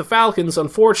Terrell with the Falcons,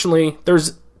 unfortunately,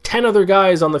 there's 10 other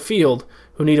guys on the field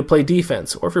who need to play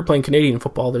defense. Or if you're playing Canadian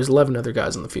football, there's 11 other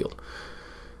guys on the field.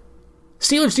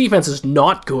 Steelers defense is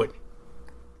not good.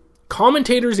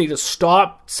 Commentators need to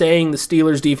stop saying the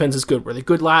Steelers defense is good. Were they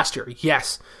good last year?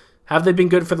 Yes. Have they been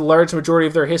good for the large majority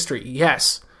of their history?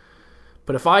 Yes.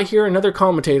 But if I hear another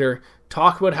commentator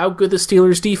talk about how good the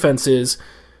Steelers defense is,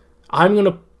 I'm going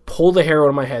to pull the hair out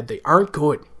of my head. They aren't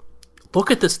good.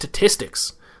 Look at the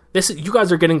statistics. You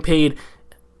guys are getting paid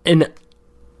an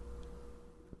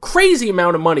crazy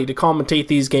amount of money to commentate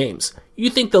these games.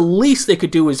 You think the least they could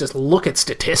do is just look at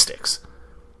statistics.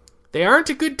 They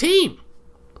aren't a good team.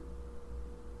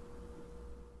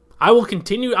 I will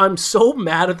continue. I'm so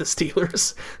mad at the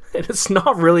Steelers. And it's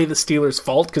not really the Steelers'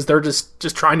 fault because they're just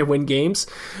trying to win games.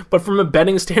 But from a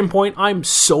betting standpoint, I'm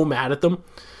so mad at them.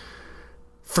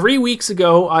 3 weeks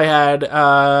ago, I had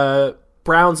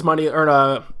Bears money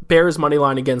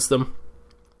line against them.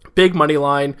 Big money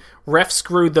line. Ref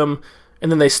screwed them. And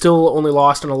then they still only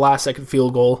lost on a last-second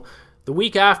field goal. The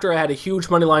week after, I had a huge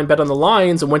money line bet on the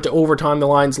Lions and went to overtime. The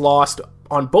Lions lost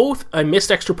on both a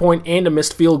missed extra point and a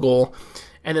missed field goal.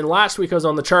 And then last week, I was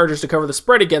on the Chargers to cover the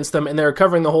spread against them, and they were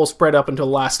covering the whole spread up until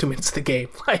the last 2 minutes of the game.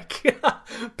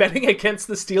 Betting against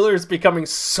the Steelers is becoming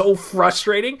so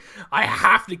frustrating. I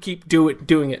have to keep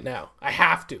doing it now. I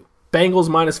have to. Bengals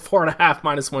 -4.5,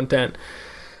 -110.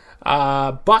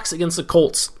 Bucks against the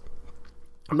Colts.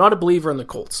 I'm not a believer in the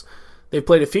Colts. They've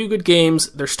played a few good games.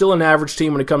 They're still an average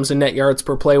team when it comes to net yards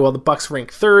per play, while the Bucks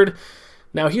rank 3rd.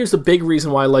 Now, here's the big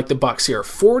reason why I like the Bucks here.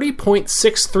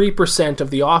 40.63% of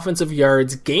the offensive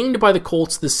yards gained by the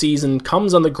Colts this season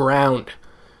comes on the ground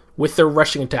with their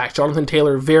rushing attack. Jonathan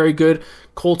Taylor, very good.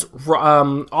 Colts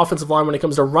offensive line when it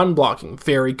comes to run blocking,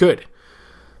 very good.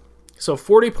 So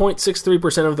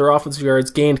 40.63% of their offensive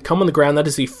yards gained come on the ground. That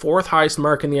is the 4th highest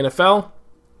mark in the NFL.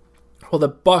 Well, the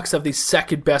Bucks have the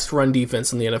 2nd best run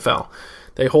defense in the NFL.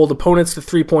 They hold opponents to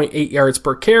 3.8 yards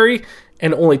per carry,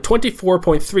 and only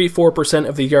 24.34%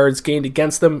 of the yards gained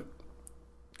against them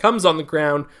comes on the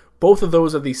ground. Both of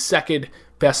those are the 2nd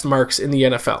best marks in the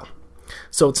NFL.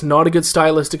 So it's not a good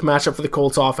stylistic matchup for the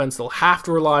Colts offense. They'll have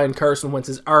to rely on Carson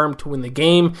Wentz's arm to win the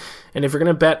game. And if you're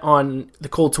going to bet on the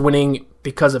Colts winning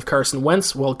because of Carson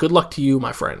Wentz, well, good luck to you,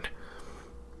 my friend.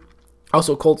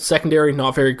 Also, Colts secondary,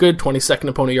 not very good, 22nd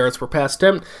opponent yards per pass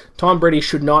attempt. Tom Brady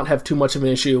should not have too much of an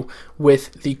issue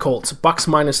with the Colts. Bucks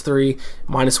 -3,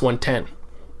 -110.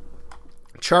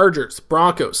 Chargers,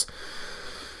 Broncos.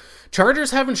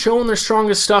 Chargers haven't shown their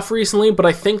strongest stuff recently, but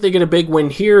I think they get a big win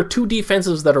here. Two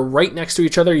defenses that are right next to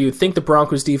each other. You'd think the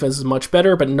Broncos defense is much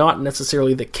better, but not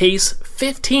necessarily the case.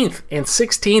 15th and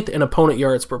 16th in opponent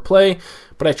yards per play,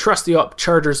 but I trust the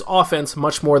Chargers offense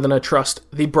much more than I trust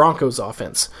the Broncos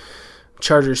offense.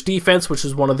 Chargers defense, which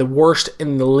is one of the worst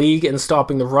in the league in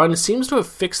stopping the run, seems to have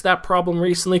fixed that problem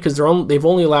recently because they've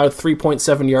only allowed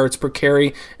 3.7 yards per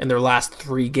carry in their last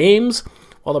 3 games.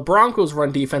 While the Broncos'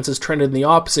 run defense has trended in the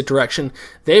opposite direction,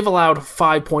 they've allowed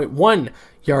 5.1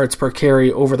 yards per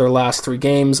carry over their last 3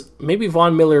 games. Maybe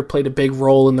Von Miller played a big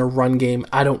role in their run game.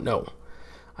 I don't know.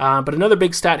 But another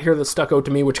big stat here that stuck out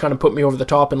to me, which kind of put me over the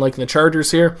top in liking the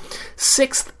Chargers here.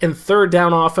 6th and 3rd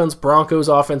down offense. Broncos'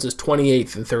 offense is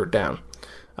 28th and 3rd down.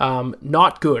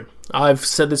 Not good. I've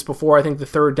said this before. I think the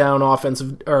third down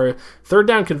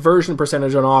conversion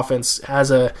percentage on offense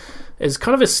has is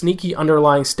kind of a sneaky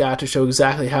underlying stat to show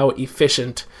exactly how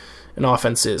efficient an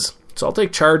offense is. So I'll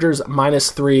take Chargers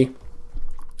 -3,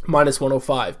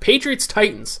 -105.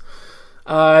 Patriots-Titans.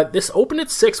 This opened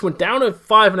at 6, went down to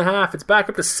 5.5. It's back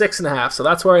up to 6.5, so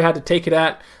that's where I had to take it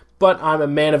at. But I'm a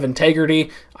man of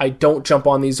integrity. I don't jump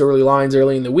on these early lines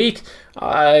early in the week.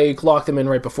 I lock them in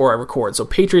right before I record. So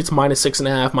Patriots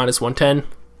 -6.5, -110.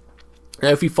 Now,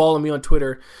 if you follow me on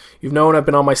Twitter, you've known I've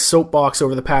been on my soapbox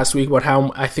over the past week about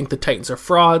how I think the Titans are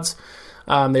frauds.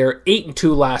 They were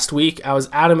 8-2 last week. I was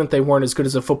adamant they weren't as good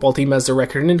as a football team as their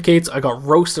record indicates. I got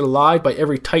roasted alive by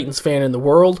every Titans fan in the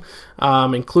world,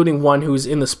 including one who's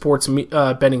in the sports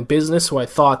betting business, who I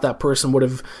thought that person would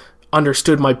have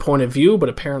understood my point of view, but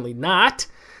apparently not.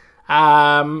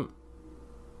 And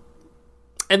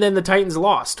then the Titans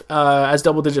lost as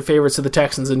double-digit favorites to the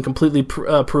Texans and completely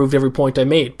proved every point I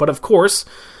made. But of course,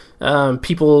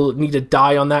 people need to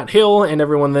die on that hill, and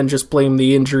everyone then just blamed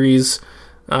the injuries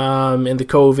and the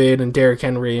COVID and Derrick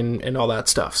Henry and all that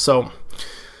stuff. So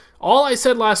all I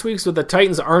said last week is that the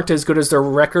Titans aren't as good as their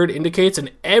record indicates,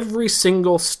 and every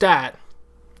single stat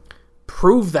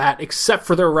proved that except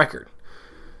for their record.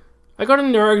 I got in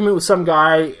an argument with some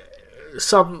guy,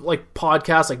 some like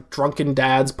podcast, like Drunken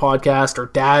Dad's podcast or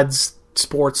Dad's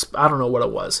Sports, I don't know what it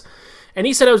was. And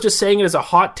he said I was just saying it as a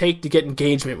hot take to get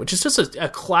engagement, which is just a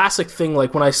classic thing.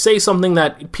 Like when I say something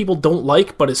that people don't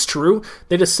like, but it's true,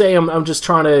 they just say I'm just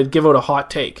trying to give out a hot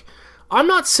take. I'm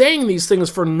not saying these things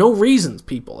for no reasons,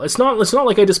 people. It's not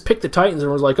like I just picked the Titans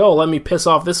and was like, oh, let me piss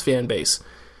off this fan base.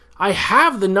 I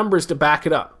have the numbers to back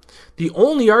it up. The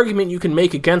only argument you can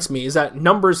make against me is that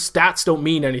numbers, stats don't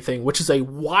mean anything, which is a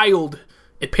wild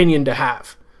opinion to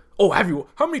have. Oh,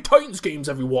 how many Titans games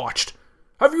have you watched?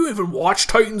 Have you even watched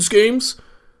Titans games?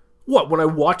 What, when I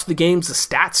watch the games, the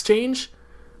stats change?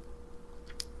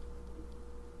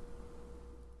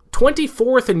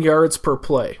 24th in yards per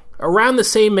play. Around the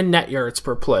same in net yards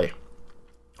per play.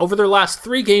 Over their last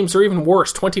 3 games, they're even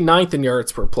worse, 29th in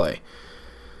yards per play.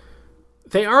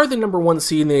 They are the number 1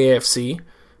 seed in the AFC.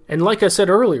 And like I said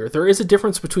earlier, there is a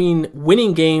difference between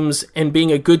winning games and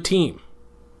being a good team.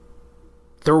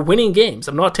 They're winning games.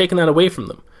 I'm not taking that away from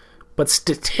them. But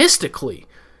statistically,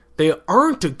 they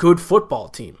aren't a good football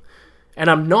team. And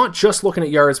I'm not just looking at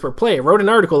yards per play. I wrote an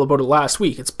article about it last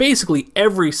week. It's basically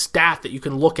every stat that you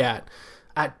can look at.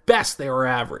 At best, they are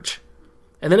average.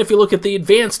 And then if you look at the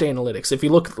advanced analytics, if you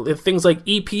look at things like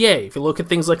EPA, if you look at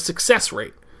things like success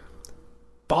rate,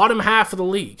 bottom half of the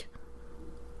league.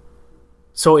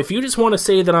 So if you just want to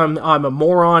say that I'm a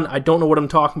moron, I don't know what I'm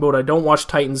talking about, I don't watch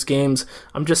Titans games,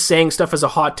 I'm just saying stuff as a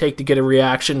hot take to get a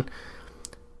reaction,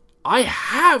 I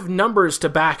have numbers to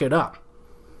back it up.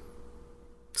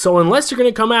 So unless you're going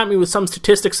to come at me with some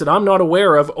statistics that I'm not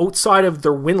aware of outside of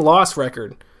their win-loss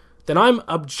record, then I'm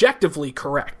objectively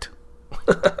correct.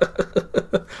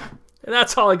 And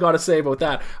that's all I got to say about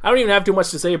that. I don't even have too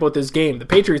much to say about this game. The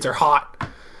Patriots are hot.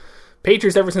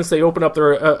 Patriots, ever since they opened up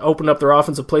their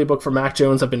offensive playbook for Mac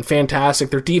Jones, have been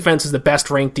fantastic. Their defense is the best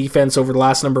ranked defense over the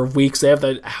last number of weeks. They have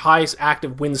the highest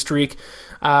active win streak.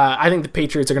 I think the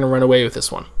Patriots are going to run away with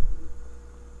this one.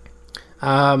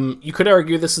 You could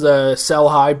argue this is a sell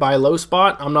high, buy low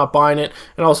spot. I'm not buying it.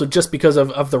 And also just because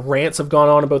of the rants have gone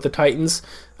on about the Titans,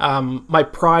 my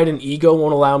pride and ego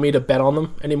won't allow me to bet on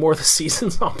them anymore this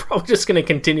season. So I'm probably just going to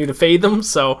continue to fade them.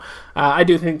 So I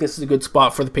do think this is a good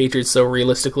spot for the Patriots. So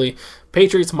realistically,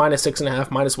 Patriots -6.5,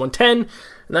 -110.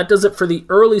 And that does it for the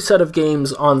early set of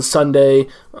games on Sunday.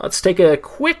 Let's take a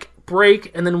quick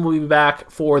break and then we'll be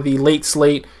back for the late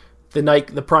slate, the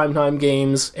primetime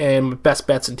games, and best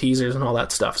bets and teasers and all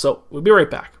that stuff. So we'll be right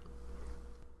back.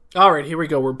 All right, here we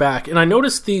go. We're back. And I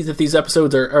noticed that these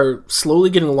episodes are slowly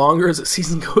getting longer as the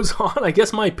season goes on. I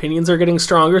guess my opinions are getting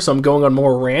stronger, so I'm going on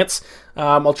more rants.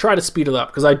 I'll try to speed it up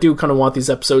because I do kind of want these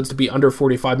episodes to be under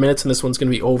 45 minutes, and this one's going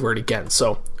to be over it again.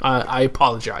 So I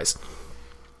apologize.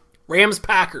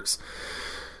 Rams-Packers.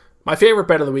 My favorite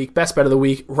bet of the week, best bet of the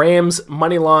week, Rams,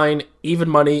 money line, even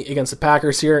money against the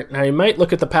Packers here. Now, you might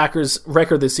look at the Packers'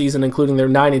 record this season, including their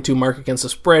 9-2 mark against the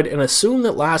spread, and assume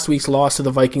that last week's loss to the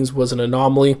Vikings was an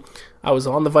anomaly. I was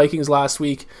on the Vikings last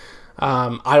week.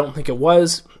 I don't think it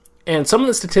was. And some of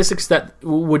the statistics that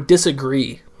would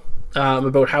disagree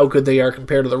about how good they are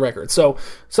compared to the record. So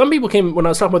some people came, when I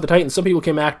was talking about the Titans, some people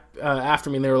came after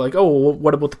me and they were like, oh, well,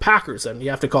 what about the Packers then? You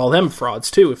have to call them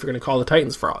frauds too if you're going to call the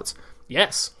Titans frauds.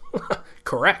 Yes.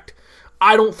 Correct.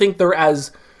 I don't think they're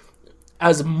as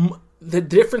the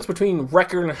difference between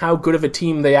record and how good of a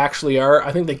team they actually are.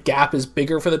 I think the gap is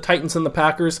bigger for the Titans than the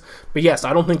Packers. But yes,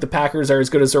 I don't think the Packers are as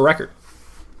good as their record.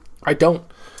 I don't.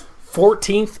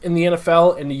 14th in the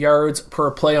NFL in yards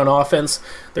per play on offense.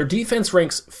 Their defense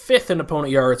ranks 5th in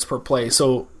opponent yards per play,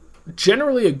 so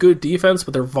generally a good defense,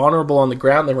 but they're vulnerable on the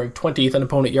ground. They rank 20th in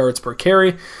opponent yards per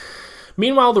carry.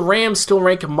 Meanwhile, the Rams still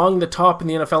rank among the top in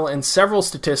the NFL in several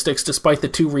statistics despite the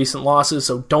 2 recent losses,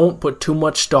 so don't put too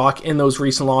much stock in those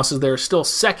recent losses. They're still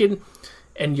 2nd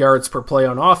in yards per play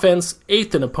on offense,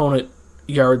 8th in opponent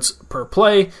yards per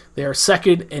play. They are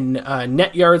 2nd in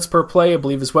net yards per play, I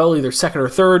believe as well, either 2nd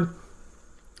or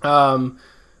 3rd.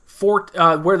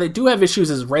 Where they do have issues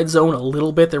is red zone a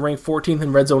little bit. They rank 14th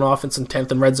in red zone offense and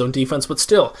 10th in red zone defense, but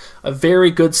still a very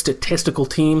good statistical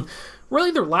team.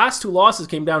 Really, their last 2 losses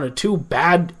came down to 2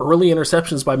 bad early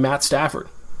interceptions by Matt Stafford.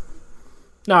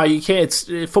 No, you can't.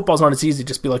 Football's not as easy to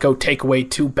just be like, oh, take away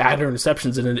 2 bad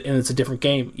interceptions and it's a different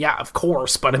game. Yeah, of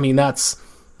course, but I mean, that's...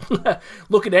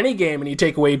 look at any game and you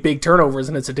take away big turnovers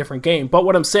and it's a different game. But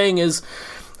what I'm saying is,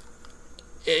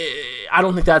 I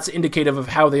don't think that's indicative of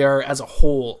how they are as a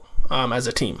whole, as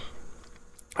a team.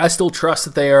 I still trust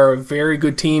that they are a very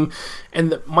good team.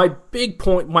 And my big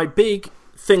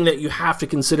thing that you have to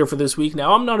consider for this week,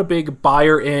 now I'm not a big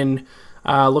buyer in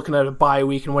looking at a bye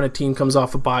week and when a team comes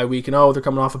off a bye week and, oh, they're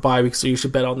coming off a bye week, so you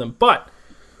should bet on them. But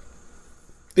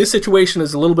this situation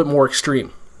is a little bit more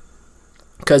extreme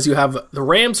because you have the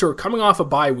Rams who are coming off a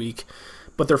bye week,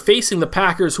 but they're facing the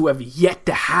Packers who have yet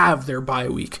to have their bye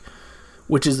week,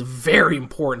 which is very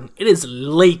important. It is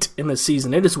late in the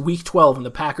season. It is week 12, and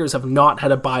the Packers have not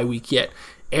had a bye week yet.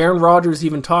 Aaron Rodgers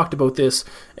even talked about this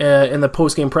in the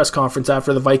post-game press conference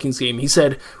after the Vikings game. He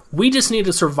said, we just need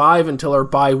to survive until our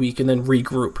bye week and then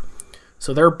regroup.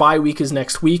 So their bye week is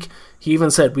next week. He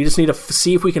even said, we just need to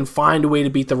see if we can find a way to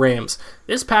beat the Rams.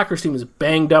 This Packers team is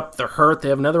banged up. They're hurt. They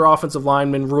have another offensive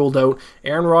lineman ruled out.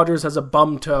 Aaron Rodgers has a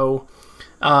bum toe.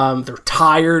 They're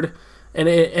tired.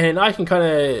 And I can kind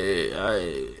of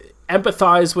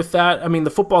empathize with that. I mean, the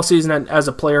football season as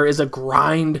a player is a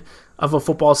grind of a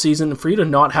football season. For you to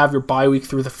not have your bye week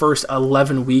through the first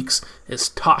 11 weeks is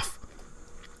tough.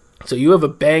 So you have a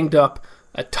banged up,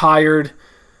 a tired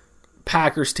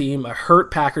Packers team, a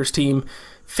hurt Packers team,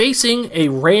 facing a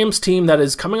Rams team that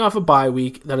is coming off a bye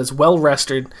week, that is well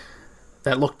rested,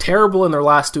 that looked terrible in their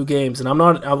last 2 games. And I'm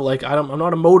not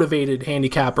a motivated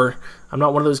handicapper. I'm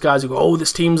not one of those guys who go, oh,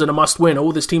 this team's in a must win.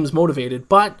 Oh, this team's motivated.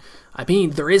 But I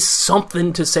mean, there is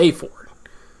something to say for it.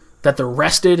 That they're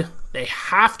rested. They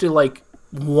have to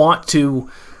want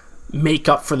to make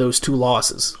up for those 2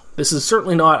 losses. This is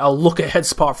certainly not a look ahead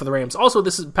spot for the Rams. Also,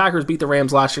 Packers beat the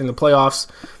Rams last year in the playoffs.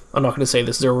 I'm not going to say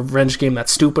this is a revenge game.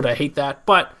 That's stupid. I hate that.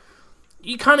 But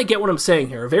you kind of get what I'm saying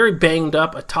here. A very banged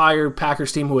up, a tired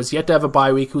Packers team who has yet to have a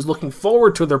bye week, who's looking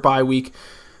forward to their bye week,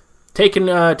 taking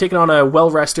on a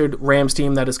well-rested Rams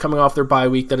team that is coming off their bye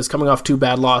week, that is coming off 2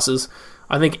 bad losses.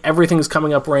 I think everything's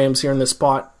coming up Rams here in this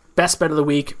spot. Best bet of the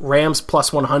week, Rams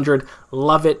plus 100.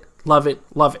 Love it, love it,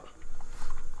 love it.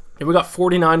 And we got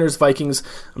 49ers, Vikings.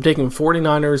 I'm taking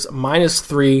 49ers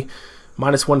 -3,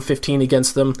 -115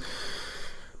 against them.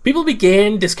 People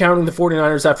began discounting the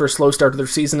 49ers after a slow start to their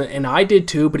season, and I did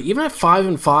too, but even at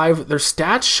 5-5, their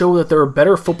stats show that they're a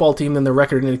better football team than their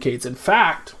record indicates. In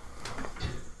fact,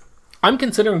 I'm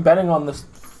considering betting on the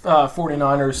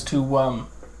 49ers to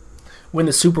win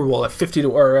the Super Bowl at 50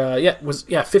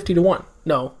 to 50 to 1.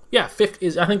 No, yeah,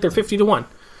 50 I think they're 50 to 1.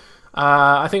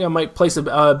 I think I might place a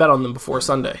bet on them before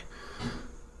Sunday.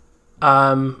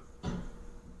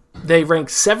 They rank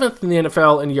 7th in the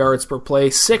NFL in yards per play,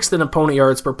 6th in opponent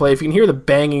yards per play. If you can hear the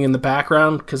banging in the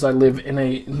background, because I live in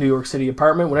a New York City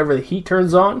apartment, whenever the heat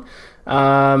turns on,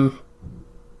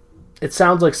 it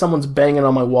sounds like someone's banging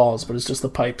on my walls, but it's just the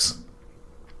pipes.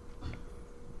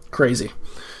 Crazy.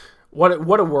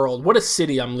 What a world. What a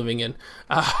city I'm living in.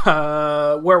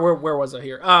 Where was I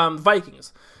here?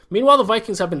 Vikings. Meanwhile, the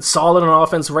Vikings have been solid on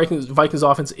offense. Vikings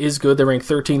offense is good. They rank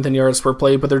 13th in yards per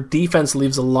play, but their defense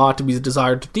leaves a lot to be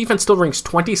desired. Defense still ranks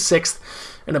 26th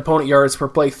in opponent yards per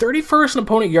play, 31st in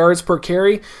opponent yards per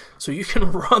carry. So you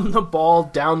can run the ball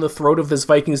down the throat of this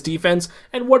Vikings defense.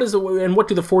 And what do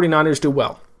the 49ers do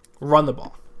well? Run the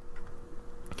ball.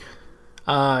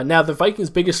 Now, the Vikings'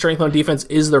 biggest strength on defense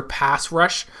is their pass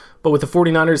rush, but with the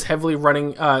 49ers heavily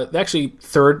running, actually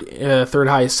third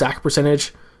highest sack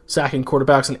percentage, sacking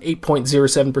quarterbacks, and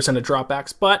 8.07% of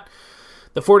dropbacks. But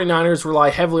the 49ers rely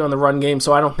heavily on the run game,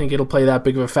 so I don't think it'll play that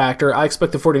big of a factor. I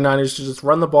expect the 49ers to just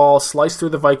run the ball, slice through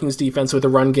the Vikings defense with a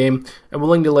run game, and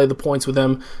willing to lay the points with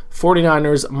them.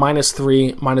 49ers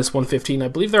 -3, -115. I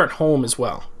believe they're at home as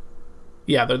well.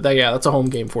 Yeah, that's a home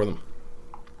game for them.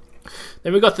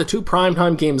 Then we got the 2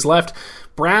 primetime games left.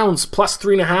 Browns plus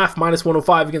 3.5, minus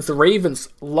 105 against the Ravens.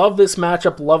 Love this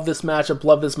matchup, love this matchup,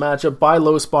 love this matchup. Buy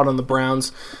low spot on the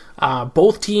Browns.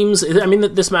 Both teams,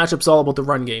 this matchup's all about the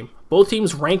run game. Both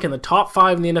teams rank in the top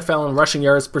 5 in the NFL in rushing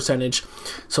yards percentage.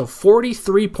 So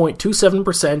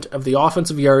 43.27% of the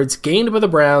offensive yards gained by the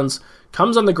Browns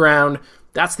comes on the ground.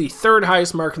 That's the 3rd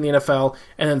highest mark in the NFL.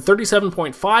 And then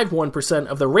 37.51%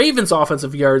 of the Ravens'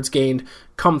 offensive yards gained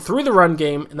come through the run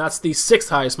game, and that's the 6th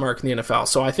highest mark in the NFL.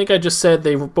 So I think I just said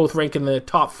they both rank in the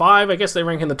top 5. I guess they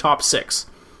rank in the top 6.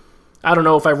 I don't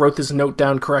know if I wrote this note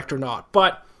down correct or not,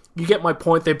 but you get my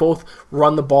point. They both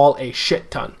run the ball a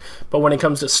shit ton. But when it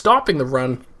comes to stopping the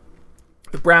run,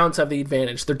 the Browns have the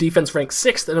advantage. Their defense ranks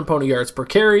 6th in opponent yards per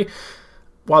carry,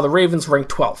 while the Ravens rank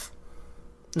 12th.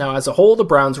 Now, as a whole, the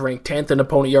Browns rank 10th in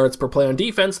opponent yards per play on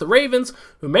defense. The Ravens,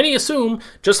 who many assume,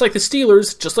 just like the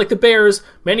Steelers, just like the Bears,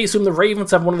 many assume the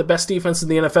Ravens have one of the best defenses in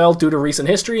the NFL due to recent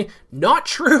history. Not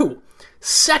true.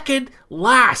 2nd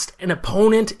last in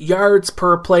opponent yards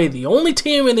per play. The only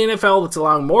team in the NFL that's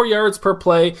allowing more yards per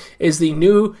play is the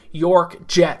New York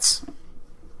Jets.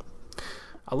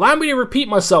 Allow me to repeat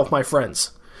myself, my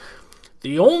friends.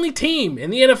 The only team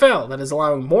in the NFL that is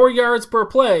allowing more yards per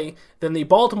play than the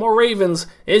Baltimore Ravens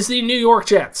is the New York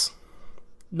Jets.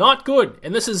 Not good.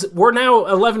 And we're now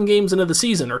 11 games into the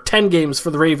season, or 10 games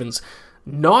for the Ravens.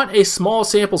 Not a small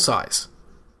sample size.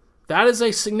 That is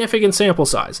a significant sample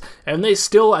size. And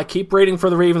I keep rating for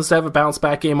the Ravens to have a bounce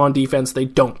back game on defense. They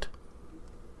don't.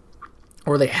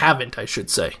 Or they haven't, I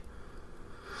should say.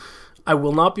 I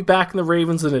will not be backing the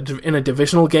Ravens in a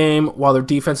divisional game while their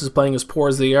defense is playing as poor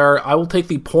as they are. I will take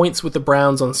the points with the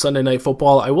Browns on Sunday Night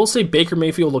Football. I will say Baker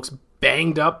Mayfield looks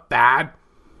banged up bad.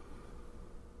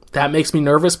 That makes me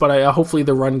nervous, but hopefully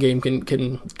the run game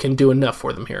can do enough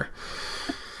for them here.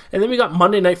 And then we got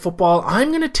Monday Night Football. I'm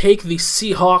going to take the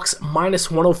Seahawks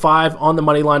minus 105 on the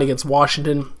money line against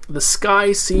Washington. The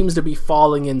sky seems to be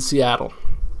falling in Seattle.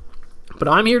 But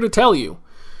I'm here to tell you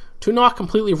to not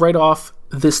completely write off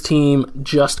this team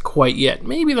just quite yet.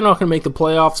 Maybe they're not going to make the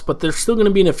playoffs, but they're still going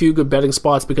to be in a few good betting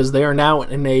spots because they are now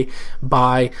in a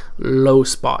buy low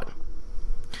spot.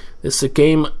 This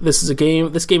game is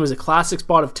a classic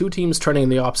spot of 2 teams turning in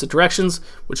the opposite directions,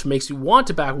 which makes you want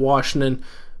to back Washington,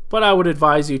 but I would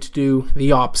advise you to do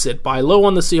the opposite. Buy low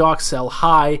on the Seahawks, sell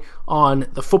high on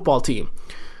the football team.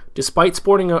 Despite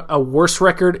sporting a worse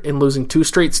record and losing 2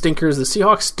 straight stinkers, the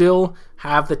Seahawks still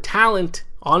have the talent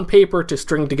on paper to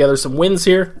string together some wins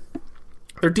here.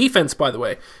 Their defense, by the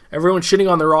way, everyone's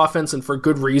shitting on their offense, and for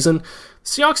good reason.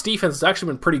 Seahawks defense has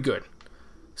actually been pretty good.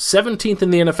 17th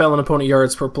in the NFL in opponent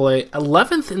yards per play,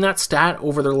 11th in that stat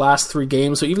over their last 3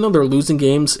 games, so even though they're losing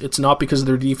games, it's not because of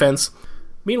their defense.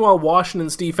 Meanwhile,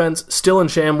 Washington's defense, still in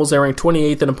shambles. They ranked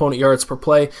 28th in opponent yards per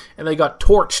play, and they got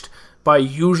torched by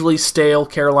usually stale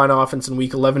Carolina offense in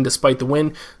Week 11 despite the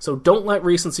win, so don't let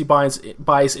recency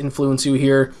bias influence you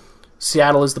here.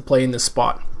 Seattle is the play in this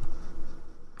spot.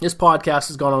 This podcast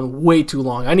has gone on way too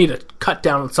long. I need to cut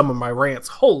down on some of my rants.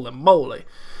 Holy moly.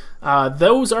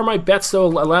 Those are my bets, though.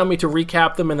 Allow me to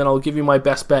recap them, and then I'll give you my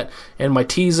best bet and my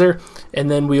teaser, and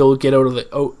then we will get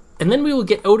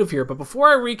out of here. But before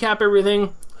I recap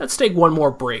everything, let's take one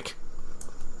more break.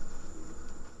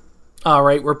 All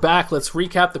right, we're back. Let's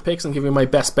recap the picks and give you my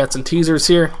best bets and teasers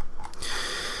here.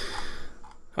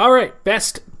 All right,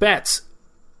 best bets.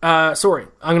 I'm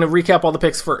going to recap all the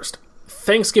picks first.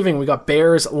 Thanksgiving, we got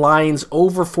Bears, Lions,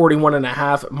 over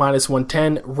 41.5, minus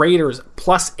 110. Raiders,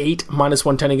 plus 8, minus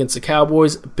 110 against the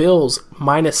Cowboys. Bills,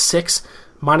 minus 6,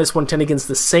 minus 110 against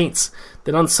the Saints.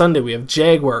 Then on Sunday, we have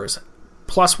Jaguars,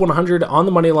 plus 100 on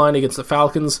the money line against the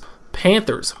Falcons.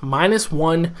 Panthers, minus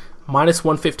 1, minus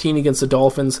 115 against the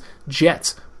Dolphins.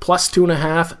 Jets, plus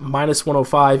 2.5, minus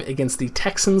 105 against the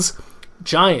Texans.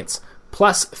 Giants,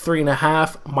 plus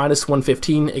 3.5, minus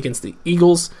 115 against the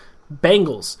Eagles.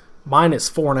 Bengals, minus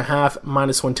 4.5,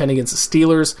 minus 110 against the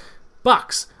Steelers.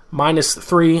 Bucks, minus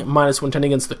 3, minus 110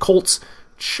 against the Colts.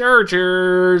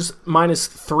 Chargers, minus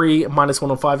 3, minus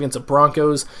 105 against the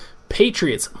Broncos.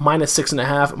 Patriots, minus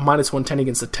 6.5, minus 110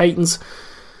 against the Titans.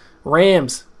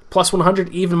 Rams, plus 100,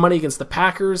 even money against the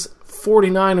Packers.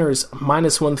 49ers,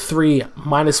 minus 103,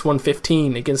 minus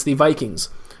 115 against the Vikings.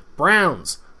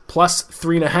 Browns, plus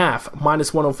 3.5,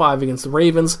 minus 105 against the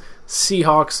Ravens.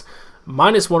 Seahawks,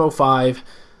 minus 105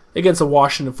 against the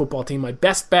Washington football team. My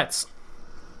best bets.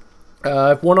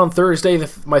 I've won on Thursday.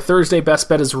 My Thursday best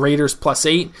bet is Raiders, plus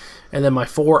 8. And then my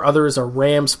 4 others are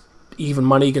Rams, even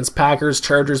money against Packers.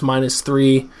 Chargers, minus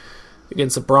 3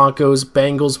 against the Broncos.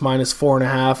 Bengals, minus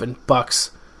 4.5. And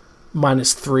Bucks,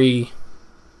 minus 3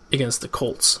 against the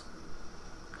Colts.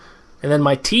 And then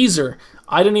my teaser,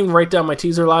 I didn't even write down my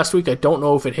teaser last week. I don't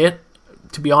know if it hit.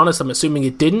 To be honest, I'm assuming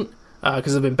it didn't,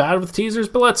 because I've been bad with teasers,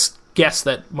 but let's guess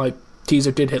that my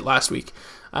teaser did hit last week.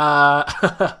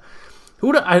 I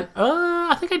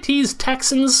think I teased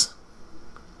Texans.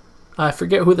 I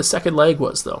forget who the second leg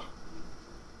was, though.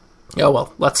 Oh,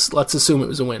 well, let's assume it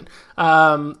was a win.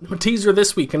 Teaser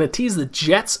this week, going to tease the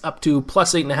Jets up to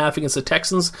plus 8.5 against the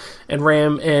Texans,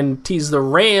 and tease the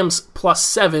Rams plus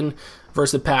 7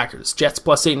 versus the Packers. Jets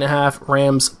plus 8.5,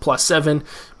 Rams plus 7,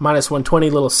 minus 120,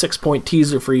 little 6-point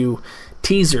teaser for you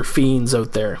teaser fiends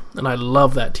out there, and I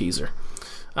love that teaser.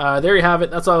 There you have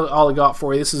it. That's all I got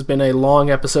for you. This has been a long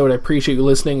episode. I appreciate you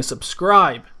listening.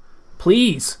 Subscribe.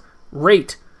 Please.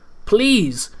 Rate.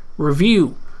 Please.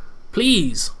 Review.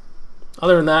 Please.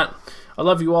 Other than that, I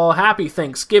love you all. Happy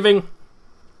Thanksgiving.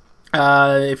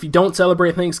 If you don't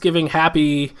celebrate Thanksgiving,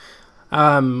 happy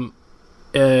middle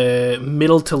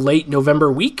to late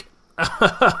November week.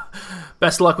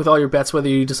 Best of luck with all your bets, whether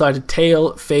you decide to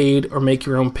tail, fade, or make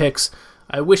your own picks.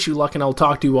 I wish you luck, and I'll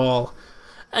talk to you all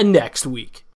next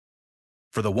week.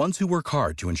 For the ones who work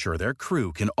hard to ensure their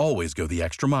crew can always go the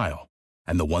extra mile,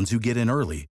 and the ones who get in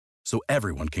early so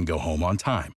everyone can go home on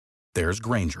time, there's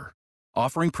Grainger,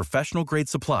 offering professional-grade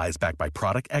supplies backed by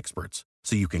product experts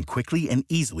so you can quickly and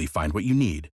easily find what you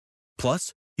need.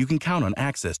 Plus, you can count on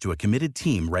access to a committed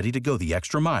team ready to go the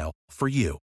extra mile for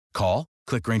you. Call,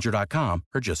 click Grainger.com,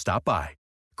 or just stop by.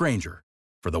 Grainger,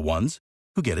 for the ones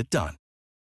who get it done.